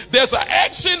again. There's an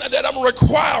action that I'm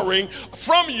requiring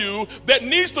from you that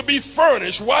needs to be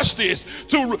furnished. Watch this.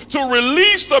 To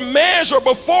release the measure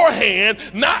beforehand,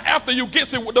 not after you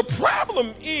get it. The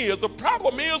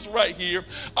problem is right here,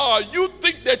 you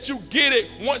think that you get it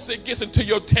once it gets into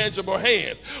your tangible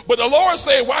hands. But the Lord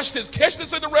said, watch this, catch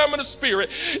this in the realm of the spirit.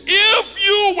 If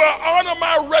you will honor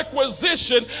my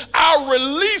requisition, I'll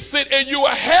release it and you will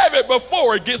have it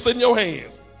before it gets in your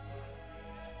hands.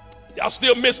 Y'all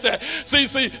still miss that. See,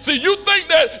 you think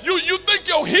that you think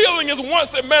your healing is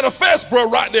once it manifests, bro,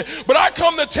 right there. But I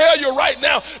come to tell you right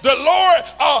now, the Lord,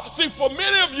 see, for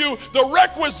many of you, the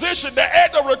requisition, the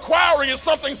act of requiring is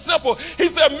something simple. He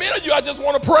said, many of you, I just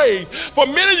want to praise. For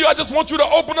many of you, I just want you to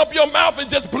open up your mouth and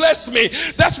just bless me.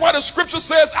 That's why the scripture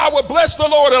says, I will bless the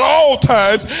Lord at all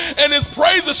times, and his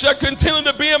praises shall continue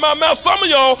to be in my mouth. Some of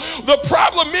y'all, the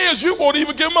problem is you won't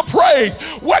even give him a praise.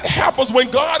 What happens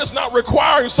when God is not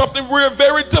requiring something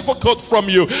very difficult from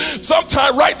you?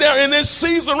 Sometimes right now in this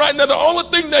season right now, the only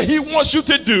thing that he wants you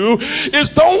to do is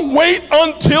don't wait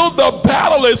until the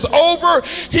battle is over.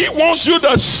 He wants you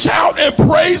to shout and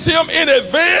praise him in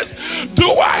advance. Do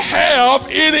I have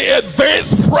any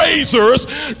advanced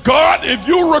praisers? God, if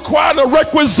you require the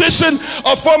requisition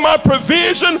for my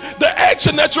provision, the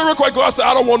action that you require, God said,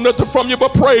 I don't want nothing from you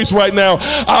but praise right now.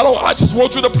 I just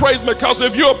want you to praise me, because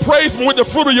if you'll praise me with the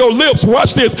fruit of your lips,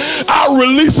 watch this, I'll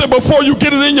release it before you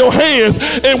get it in your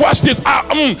hands. And watch this,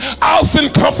 I'll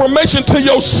send confirmation to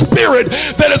your spirit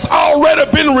that it's already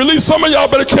been released. Some of y'all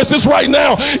better catch this right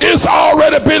now. It's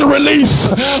already been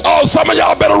released. Oh, some of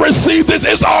y'all better receive this.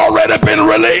 It's already been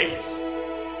released.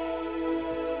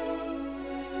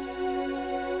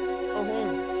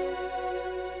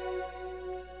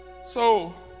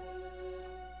 So,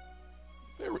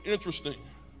 very interesting.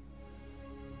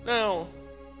 Now,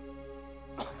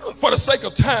 for the sake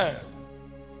of time,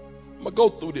 I'm going to go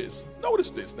through this. Notice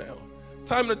this now.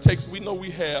 Time and text, we know we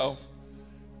have.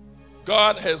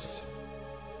 God has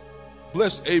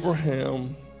blessed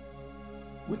Abraham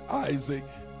with Isaac.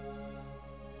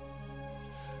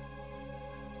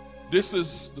 This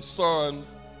is the son,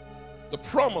 the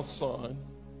promised son,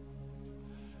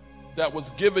 that was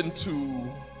given to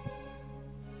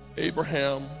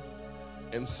Abraham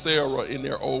and Sarah in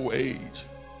their old age.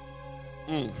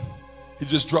 He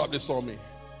just dropped this on me.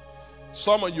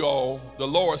 Some of y'all, the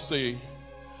Lord say,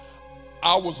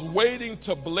 I was waiting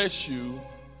to bless you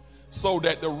so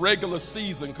that the regular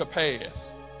season could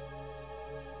pass.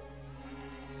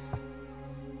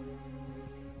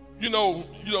 You know,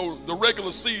 the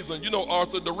regular season,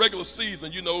 Arthur, the regular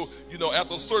season,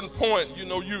 after a certain point,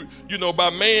 by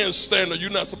man's standard,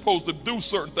 you're not supposed to do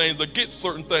certain things or get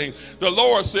certain things. The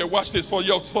Lord said, watch this for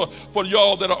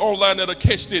y'all that are online that'll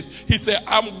catch this. He said,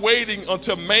 I'm waiting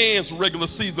until man's regular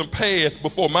season pass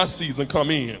before my season come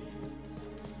in.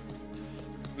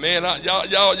 Man,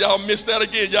 y'all missed that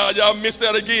again. Y'all missed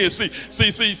that again. See.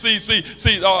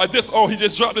 He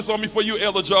just dropped this on me for you,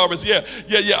 Elder Jarvis. Yeah.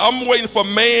 I'm waiting for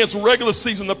man's regular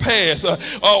season to pass.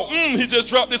 He just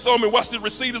dropped this on me. Watch this.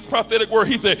 Receive this prophetic word.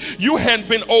 He said, you hadn't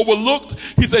been overlooked.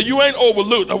 He said, you ain't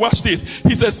overlooked. Now watch this.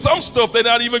 He said, some stuff they're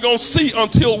not even going to see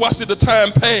until, watch this, the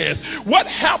time pass. What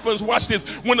happens, watch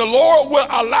this, when the Lord will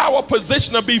allow a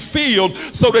position to be filled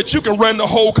so that you can run the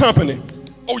whole company?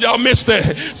 Oh, y'all missed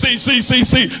that. See.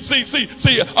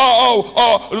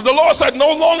 The Lord said,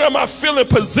 no longer am I filling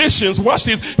positions. Watch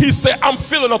this. He said, I'm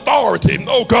filling authority.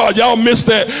 Oh, God, y'all missed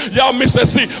that. Y'all missed that.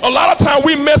 See, a lot of time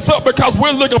we mess up because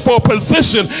we're looking for a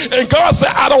position. And God said,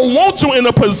 I don't want you in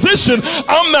a position.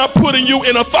 I'm not putting you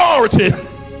in authority.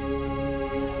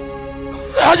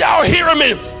 Are y'all hearing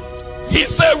me? He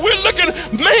said,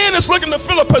 man is looking to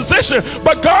fill a position.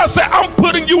 But God said, I'm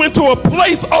putting you into a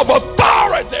place of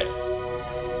authority.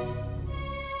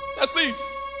 Now see,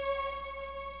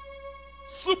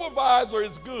 supervisor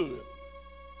is good.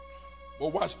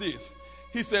 Well, watch this.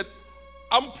 He said,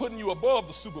 I'm putting you above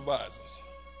the supervisors.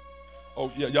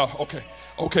 Oh, yeah, y'all, okay.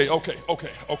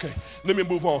 Let me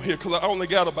move on here because I only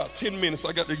got about 10 minutes.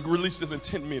 I got to release this in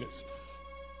 10 minutes.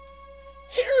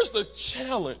 Here's the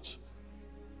challenge.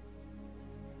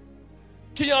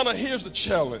 Kiana, here's the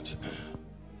challenge.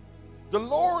 The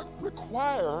Lord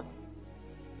required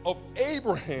of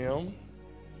Abraham,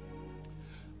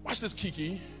 watch this,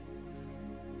 Kiki,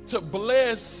 to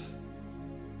bless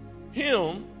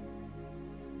him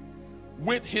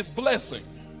with his blessing.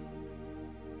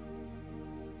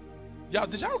 Y'all,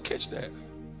 did y'all catch that?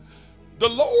 The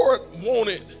Lord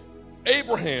wanted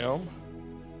Abraham,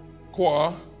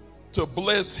 to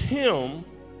bless him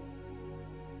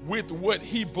with what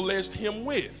he blessed him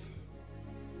with.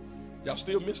 Y'all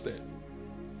still missed that.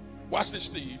 Watch this,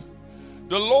 Steve.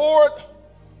 The Lord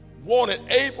wanted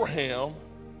Abraham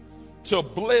to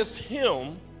bless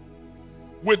him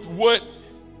with what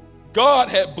God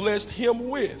had blessed him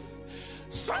with.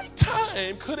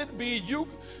 Sometime could it be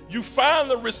you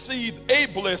finally received a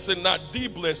blessing, not the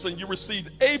blessing. You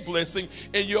received a blessing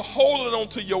and you're holding on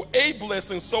to your a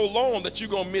blessing so long that you're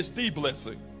going to miss the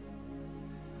blessing.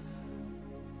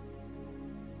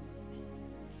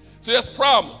 See, that's the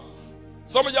problem.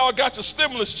 Some of y'all got your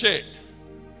stimulus check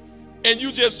and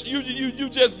you just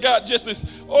got just this,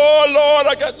 oh Lord,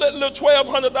 I got that little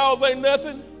 $1,200 ain't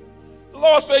nothing. The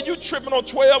Lord said you tripping on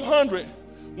 $1,200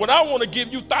 when I want to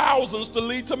give you thousands to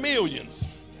lead to millions.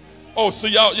 Oh, so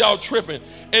y'all tripping.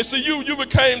 And so you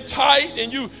became tight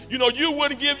and you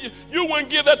wouldn't give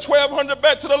that $1,200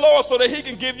 back to the Lord so that he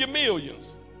can give you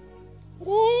millions.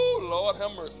 Woo, Lord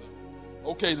have mercy.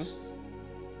 Okay.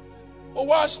 Well,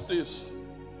 watch this.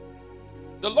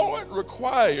 The Lord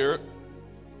required,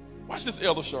 watch this,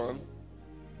 Elder Sean.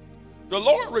 The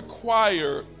Lord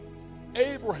required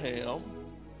Abraham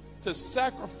to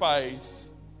sacrifice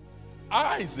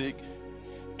Isaac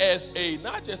as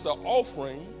not just an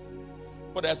offering,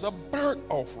 but as a burnt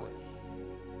offering.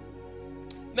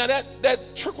 Now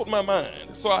that trickled my mind.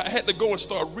 So I had to go and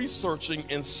start researching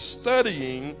and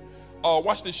studying,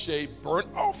 watch this shade, burnt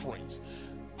offerings.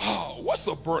 Oh, what's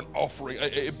a burnt offering?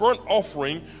 A burnt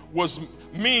offering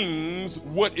means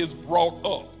what is brought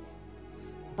up.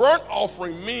 Burnt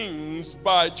offering means,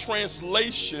 by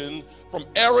translation from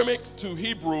Aramaic to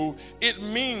Hebrew, it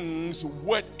means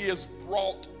what is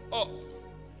brought up.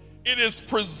 It is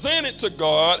presented to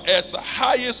God as the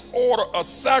highest order of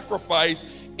sacrifice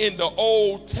in the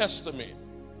Old Testament.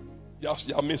 Y'all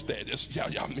missed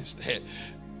that. Y'all missed that.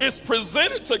 It's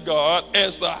presented to God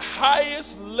as the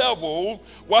highest level,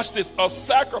 watch this, of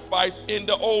sacrifice in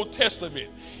the Old Testament.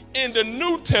 In the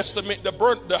New Testament,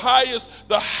 the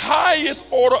highest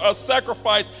order of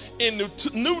sacrifice in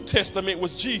the New Testament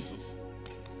was Jesus.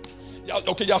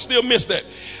 Y'all still missed that.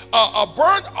 A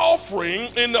burnt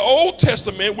offering in the Old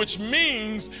Testament, which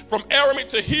means from Aramaic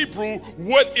to Hebrew,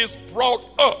 what is brought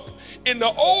up. In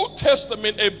the Old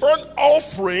Testament, a burnt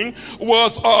offering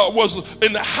was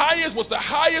the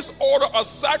highest order of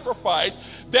sacrifice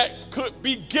that could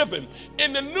be given.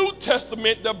 In the New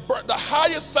Testament, the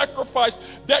highest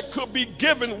sacrifice that could be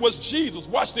given was Jesus.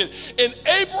 Watch this. In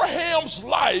Abraham's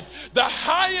life, the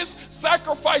highest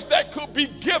sacrifice that could be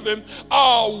given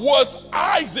was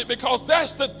Isaac, because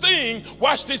that's the thing,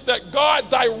 watch this, that God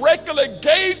directly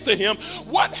gave to him.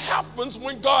 What happens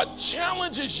when God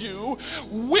challenges you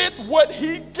with what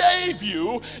he gave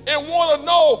you and want to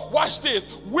know, watch this,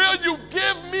 will you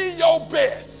give me your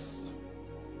best?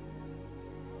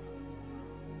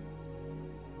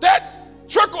 That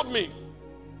trickled me.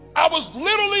 I was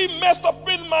literally messed up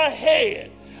in my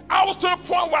head. I was to the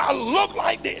point where I looked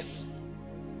like this.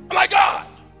 I'm like, God,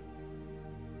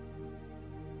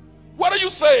 what are you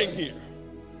saying here?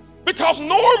 Because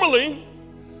normally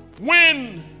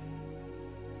when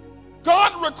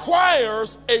God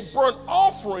requires a burnt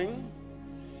offering,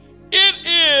 it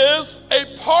is a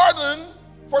pardon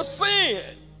for sin.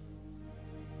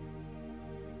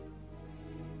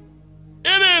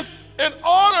 It is an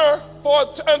honor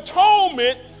for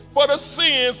atonement for the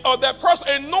sins of that person.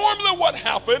 And normally what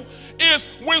happened is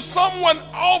when someone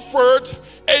offered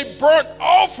a burnt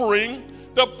offering,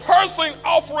 the person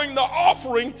offering the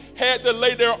offering had to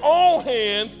lay their own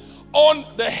hands on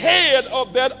the head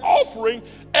of that offering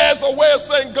as a way of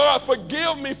saying, God,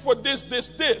 forgive me for this, this,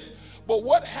 this. But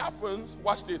what happens,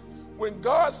 watch this, when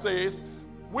God says,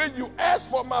 will you ask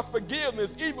for my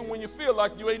forgiveness even when you feel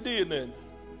like you ain't did nothing?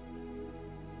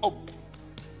 Oh,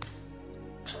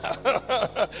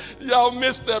 y'all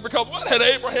missed that, because what had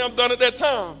Abraham done at that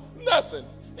time? Nothing.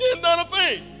 He hadn't done a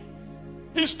thing.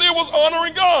 He still was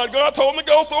honoring God. God told him to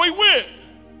go, so he went.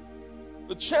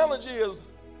 The challenge is,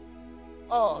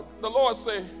 the Lord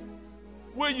said,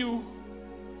 will you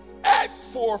ask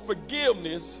for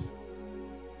forgiveness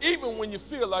even when you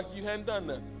feel like you hadn't done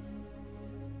nothing.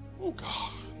 Oh,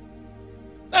 God.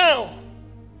 Now,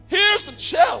 here's the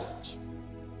challenge.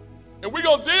 And we're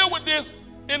going to deal with this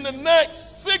in the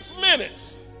next 6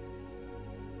 minutes.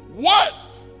 What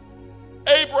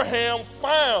Abraham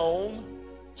found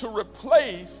to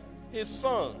replace his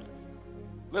son.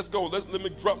 Let's go. Let me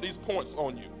drop these points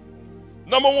on you.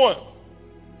 Number one,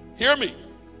 hear me.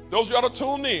 Those of y'all that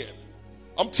tune in,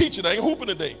 I'm teaching. I ain't hooping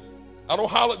today. I don't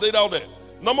holiday all that.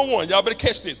 Number one, y'all better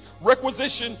catch this.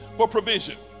 Requisition for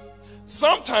provision.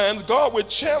 Sometimes God will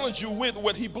challenge you with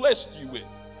what he blessed you with.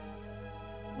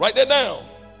 Write that down.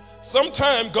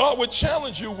 Sometimes God will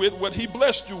challenge you with what he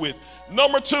blessed you with.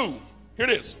 Number two, here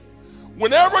it is.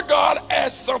 Whenever God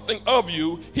asks something of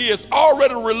you, he has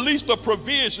already released the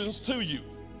provisions to you.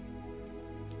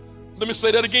 Let me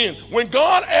say that again. When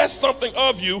God asks something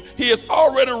of you, he has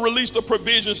already released the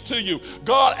provisions to you.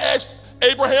 God asked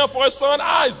Abraham for his son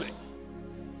Isaac.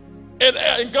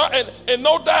 And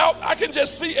no doubt, I can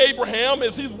just see Abraham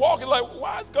as he's walking like,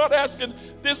 why is God asking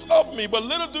this of me? But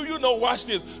little do you know, watch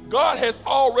this, God has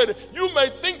already, you may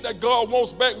think that God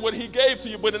wants back what he gave to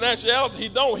you, but in actuality, he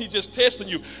don't. He's just testing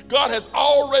you. God has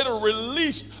already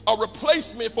released a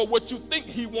replacement for what you think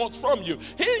he wants from you.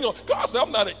 He ain't gonna, God said,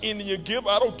 I'm not an Indian giver.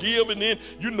 I don't give, and then,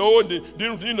 you know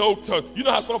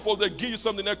how some folks, they give you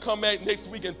something, they'll come back next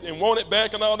week and want it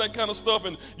back and all that kind of stuff.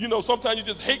 And, sometimes you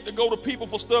just hate to go to people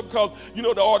for stuff because,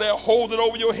 all that hold it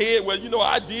over your head. Well,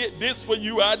 I did this for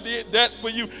you. I did that for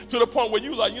you, to the point where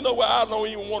you like, I don't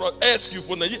even want to ask you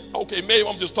for nothing. Okay, maybe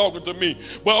I'm just talking to me.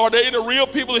 But are they the real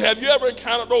people? Have you ever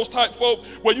encountered those type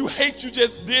folks where you hate you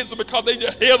just did something because they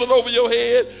just held it over your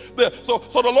head? So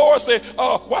the Lord said,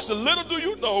 watch the little do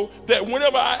you know that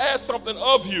whenever I ask something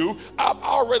of you, I've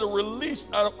already released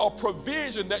a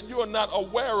provision that you are not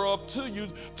aware of to you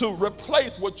to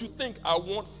replace what you think I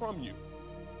want from you.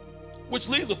 Which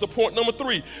leads us to point number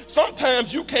 3.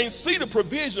 Sometimes you can't see the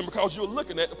provision because you're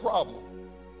looking at the problem.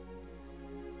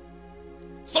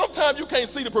 Sometimes you can't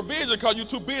see the provision because you're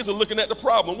too busy looking at the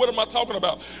problem. What am I talking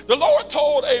about? The Lord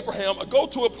told Abraham, go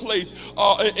to a place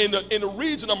in the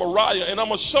region of Moriah, and I'm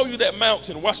going to show you that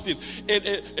mountain. Watch this.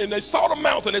 And they saw the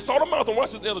mountain.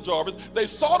 Watch this, Elder Jarvis. They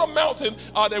saw the mountain.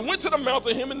 They went to the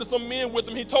mountain, him and some men with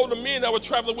him. He told the men that were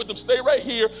traveling with them, stay right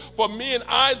here, for me and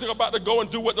Isaac are about to go and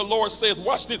do what the Lord says.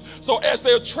 Watch this. So as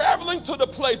they're traveling to the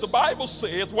place, the Bible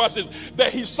says, watch this,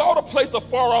 that he saw the place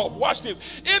afar off. Watch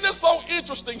this. Isn't it so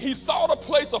interesting? He saw the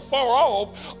place afar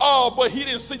off, but he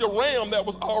didn't see the ram that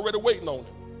was already waiting on him.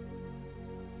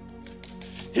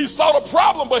 He saw the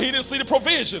problem, but he didn't see the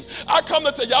provision. I come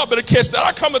to tell y'all, better catch that.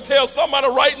 I come to tell somebody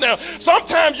right now,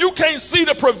 sometimes you can't see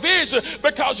the provision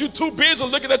because you're too busy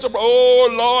looking at your,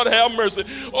 oh, Lord, have mercy.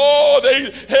 Oh,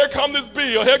 here come this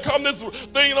bill. Here come this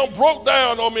thing broke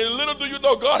down on me. And little do you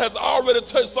know, God has already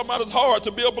touched somebody's heart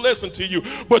to be a blessing to you.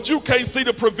 But you can't see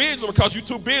the provision because you're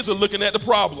too busy looking at the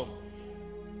problem.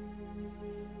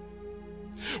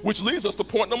 Which leads us to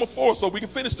point number 4, so we can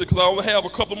finish this because I only have a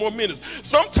couple more minutes.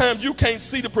 Sometimes you can't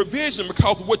see the provision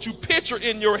because what you picture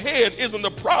in your head isn't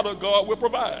the product God will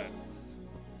provide.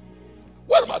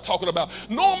 What am I talking about?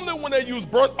 Normally when they use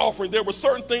burnt offering, there were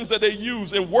certain things that they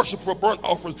use in worship for burnt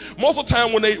offerings. Most of the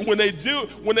time when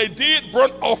they did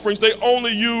burnt offerings, they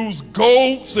only used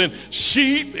goats and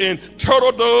sheep and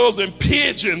turtle doves and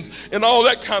pigeons and all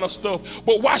that kind of stuff.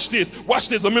 But watch this.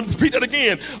 Let me repeat that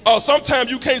again.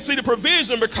 Sometimes you can't see the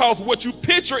provision because what you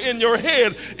picture in your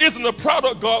head isn't the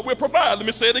product God will provide. Let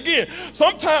me say it again.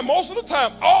 Sometimes, most of the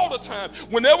time, all the time,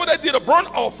 whenever they did a burnt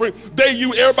offering, they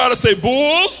use, everybody say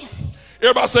bulls,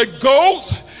 everybody say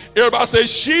goats, everybody say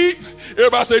sheep,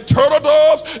 everybody say turtle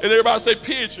doves, and everybody say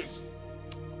pigeons.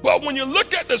 But when you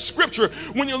look at the scripture,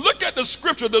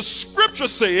 the scripture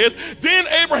says, then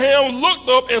Abraham looked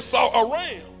up and saw a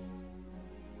ram.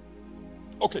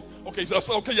 Okay,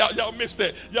 y'all missed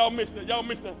that. Y'all missed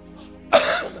that.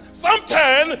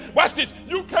 Sometimes, watch this,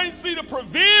 you can't see the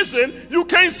provision. You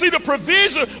can't see the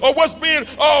provision of what's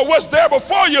there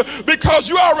before you because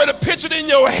you already pictured in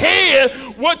your head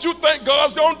what you think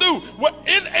God's going to do. What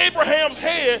in Abraham's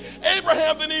head,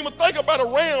 Abraham didn't even think about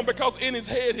a ram because in his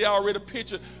head he already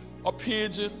pictured a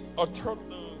pigeon, a turtle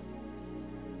dove,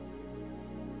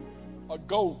 a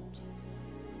goat.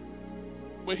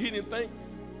 But he didn't think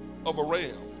of a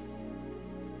ram.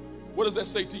 What does that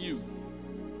say to you?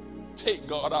 Take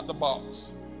God out the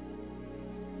box.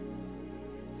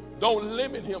 Don't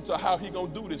limit him to how he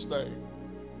gonna do this thing.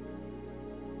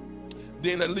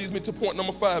 Then that leads me to point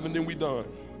number 5, and then we done.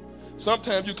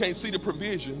 Sometimes you can't see the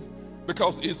provision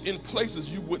because it's in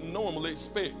places you wouldn't normally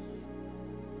expect.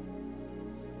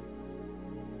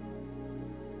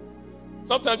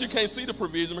 Sometimes you can't see the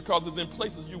provision because it's in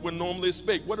places you wouldn't normally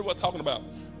expect. What are we talking about?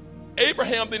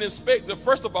 Abraham didn't expect that.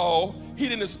 First of all, he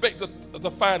didn't expect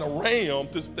to find a ram,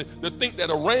 to think that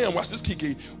a ram, watch this,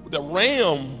 Kiki, the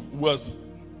ram was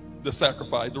the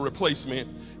sacrifice, the replacement.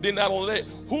 Then not only that,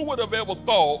 who would have ever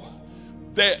thought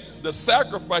that the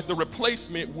sacrifice, the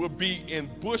replacement, would be in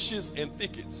bushes and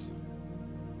thickets?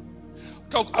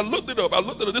 Because I looked it up.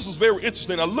 This was very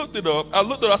interesting. I looked it up.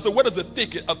 I said, what is a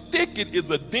thicket? A thicket is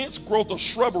a dense growth of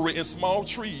shrubbery and small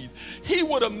trees. He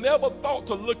would have never thought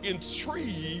to look in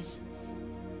trees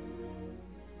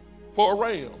for a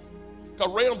ram.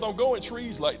 Because rams don't go in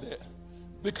trees like that.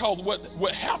 Because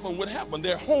what happened,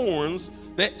 their horns,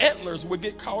 their antlers would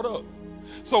get caught up.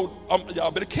 So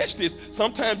y'all better catch this.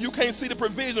 Sometimes you can't see the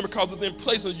provision because it's in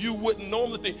places you wouldn't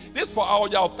normally think. This for all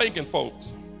y'all thinking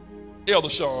folks. Elder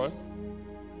Sean.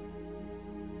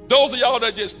 Those of y'all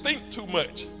that just think too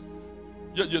much.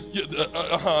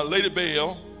 Lady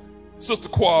Bell, Sister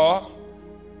Qua,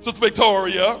 Sister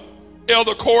Victoria,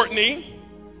 Elder Courtney.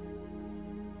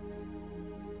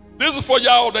 This is for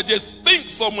y'all that just think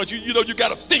so much. You know, you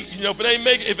got to think. You know, if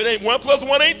it ain't 1 +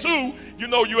 1 ain't 2, you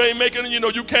know, you ain't making it. You know,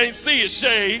 you can't see it.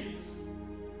 Shay,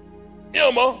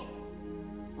 Emma,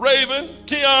 Raven,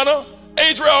 Kiana,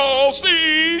 Adriel,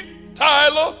 Steve,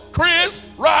 Tyler,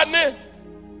 Chris, Rodney.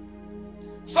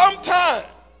 Sometime,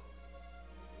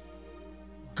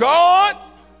 God,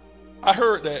 I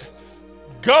heard that,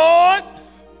 God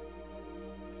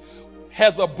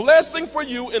has a blessing for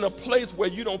you in a place where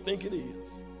you don't think it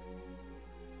is.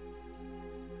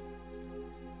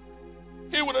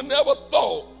 He would have never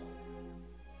thought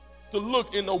to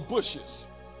look in no bushes.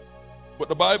 But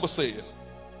the Bible says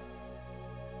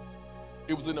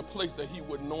it was in a place that he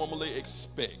would normally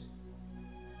expect.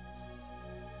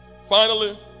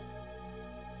 Finally,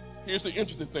 here's the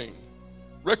interesting thing.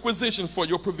 Requisition for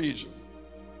your provision.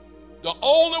 The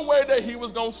only way that he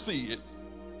was going to see it,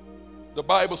 the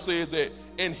Bible says that,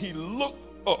 and he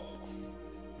looked up.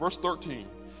 Verse 13.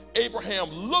 Abraham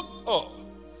looked up.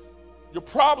 Your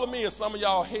problem is some of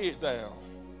y'all head down.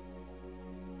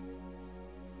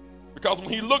 Because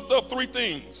when he looked up, 3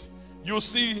 things. You'll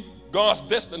see God's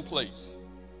destined place.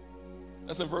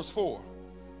 That's in verse 4.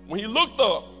 When he looked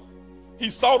up,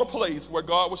 he saw the place where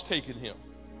God was taking him.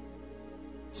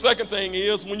 Second thing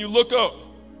is, when you look up,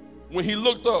 when he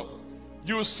looked up,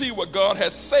 you will see what God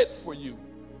has set for you.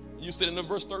 You said in the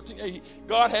verse 13,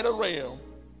 God had a ram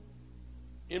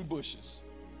in bushes.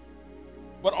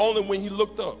 But only when he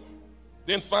looked up.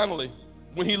 Then finally,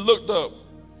 when he looked up,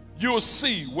 you will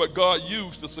see what God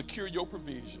used to secure your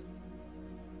provision.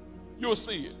 You will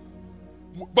see it.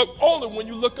 But only when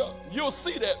you look up. You'll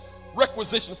see that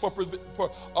requisition for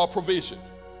provision.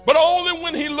 But only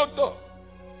when he looked up.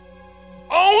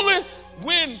 Only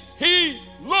when he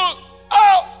looked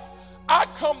up. I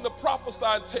come to prophesy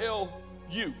and tell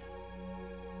you,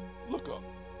 look up.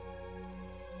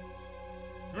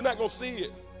 You're not going to see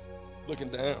it looking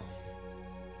down.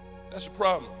 That's your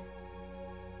problem.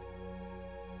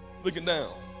 Looking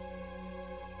down.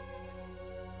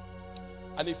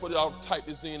 I need for y'all to type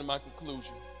this in my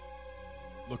conclusion.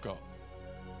 Look up.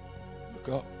 Look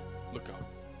up. Look up.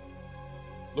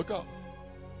 Look up.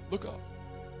 Look up.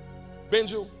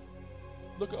 Benjel,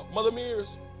 look up. Mother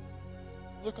Mears,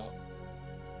 look up.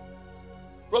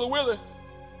 Brother Willie,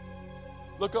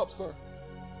 look up, sir.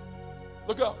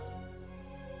 Look up.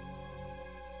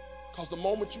 Because the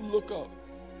moment you look up,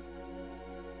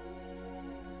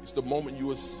 it's the moment you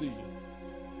will see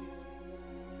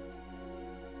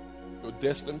your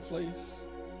destined place,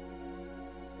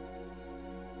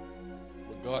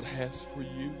 what God has for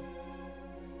you,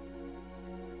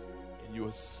 and you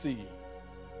will see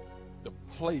the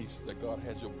place that God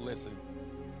has your blessing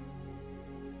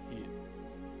in.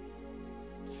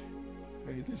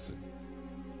 Hey, listen.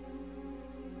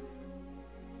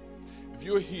 If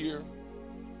you're here,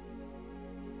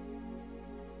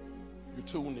 you're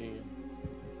tuned in,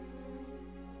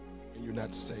 and you're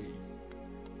not saved.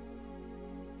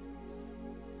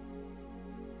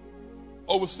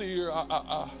 Overseer,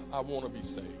 I want to be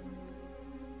saved.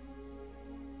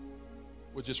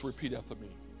 Well, just repeat after me.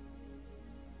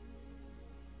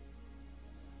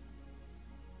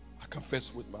 I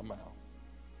confess with my mouth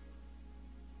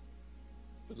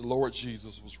that the Lord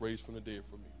Jesus was raised from the dead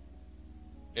for me.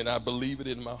 And I believe it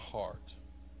in my heart.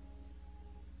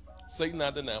 Satan, I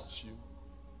denounce you.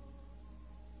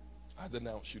 I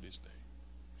denounce you this day.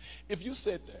 If you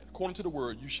said that, according to the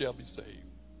word, you shall be saved.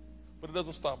 But it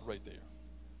doesn't stop right there.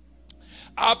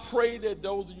 I pray that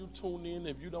those of you tuned in,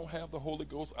 if you don't have the Holy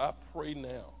Ghost, I pray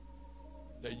now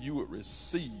that you would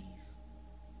receive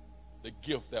the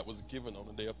gift that was given on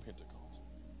the day of Pentecost.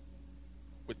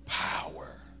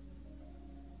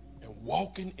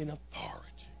 walking in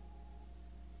authority.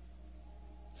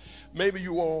 Maybe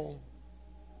you all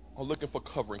are looking for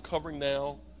covering. Covering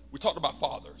now. We talked about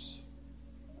fathers.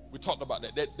 We talked about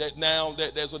that now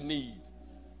that there's a need.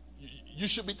 You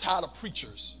should be tired of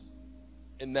preachers.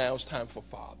 And now it's time for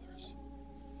fathers.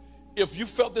 If you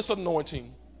felt this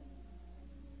anointing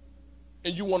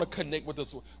and you want to connect with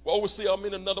us, well, overseer, I'm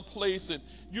in another place, and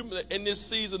you in this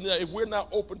season, if we're not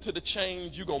open to the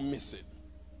change, you're going to miss it.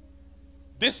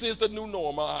 This is the new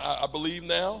norm, I believe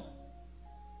now.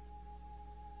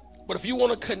 But if you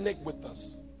want to connect with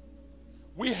us,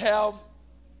 we have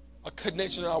a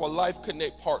connection in our Life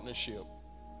Connect partnership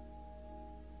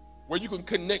where you can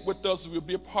connect with us. We'll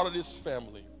be a part of this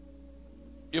family.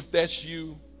 If that's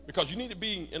you, because you need to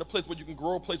be in a place where you can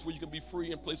grow, a place where you can be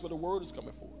free, and a place where the word is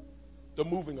coming forward, the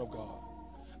moving of God.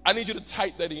 I need you to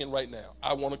type that in right now.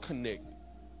 I want to connect.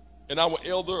 And our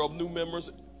elder of new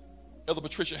members, Elder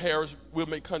Patricia Harris, will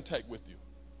make contact with you.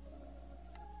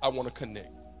 I want to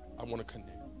connect. I want to connect.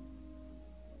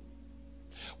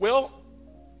 Well,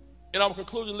 in our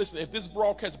conclusion, listen, if this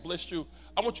broadcast blessed you,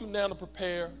 I want you now to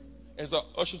prepare, as the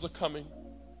ushers are coming,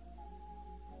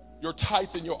 your tithe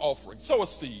and your offering. Sow a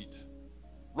seed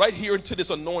right here into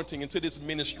this anointing, into this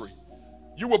ministry.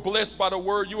 You were blessed by the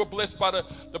word. You were blessed by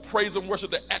the praise and worship,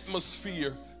 the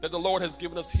atmosphere that the Lord has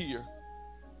given us here.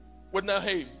 Well, now,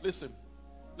 hey, listen,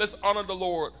 let's honor the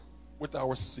Lord with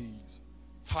our seeds,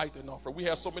 tithe and offering. We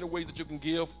have so many ways that you can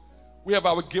give. We have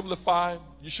our Givelify.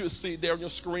 You should see it there on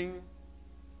your screen.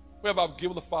 We have our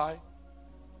Givelify.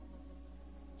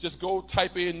 Just go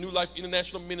type in New Life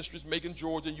International Ministries, Macon,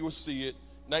 Georgia, and you will see it.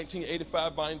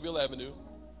 1985 Vineville Avenue.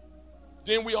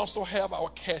 Then we also have our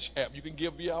Cash App. You can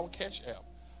give via our Cash App.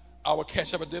 Our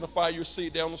Cash App identifier, you'll see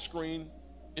it down on the screen,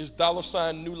 is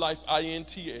 $ New Life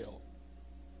INTL.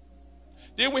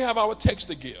 Then we have our text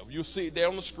to give. You'll see it down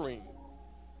on the screen.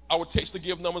 Our text to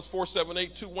give number is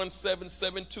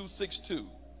 478-217-7262.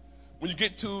 When you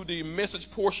get to the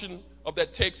message portion of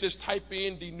that text, just type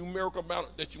in the numerical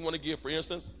amount that you want to give. For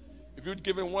instance, if you're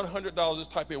giving $100,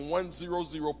 just type in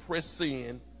 100, press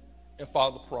send, and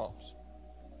follow the prompts.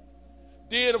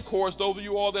 Then, of course, those of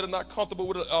you all that are not comfortable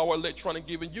with our electronic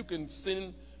giving, you can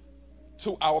send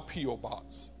to our P.O.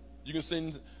 Box. You can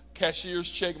send cashier's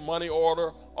check, money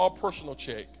order, or personal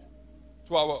check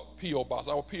to our P.O. Box.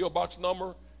 Our P.O. Box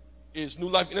number is New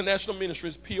Life International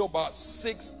Ministries, P.O. Box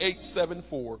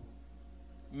 6874,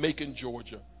 Macon,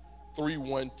 Georgia,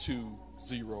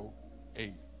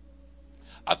 31208.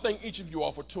 I thank each of you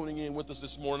all for tuning in with us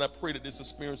this morning. I pray that this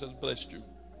experience has blessed you.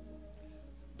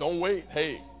 Don't wait.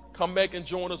 Hey, come back and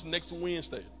join us next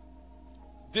Wednesday.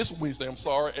 This Wednesday,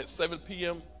 at 7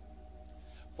 p.m.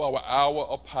 for our Hour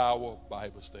of Power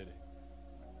Bible study.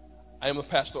 I am the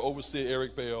pastor overseer,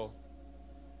 Eric Bell.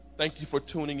 Thank you for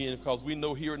tuning in, because we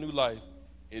know here at New Life,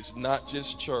 it's not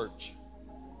just church.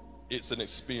 It's an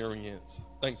experience.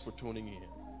 Thanks for tuning in.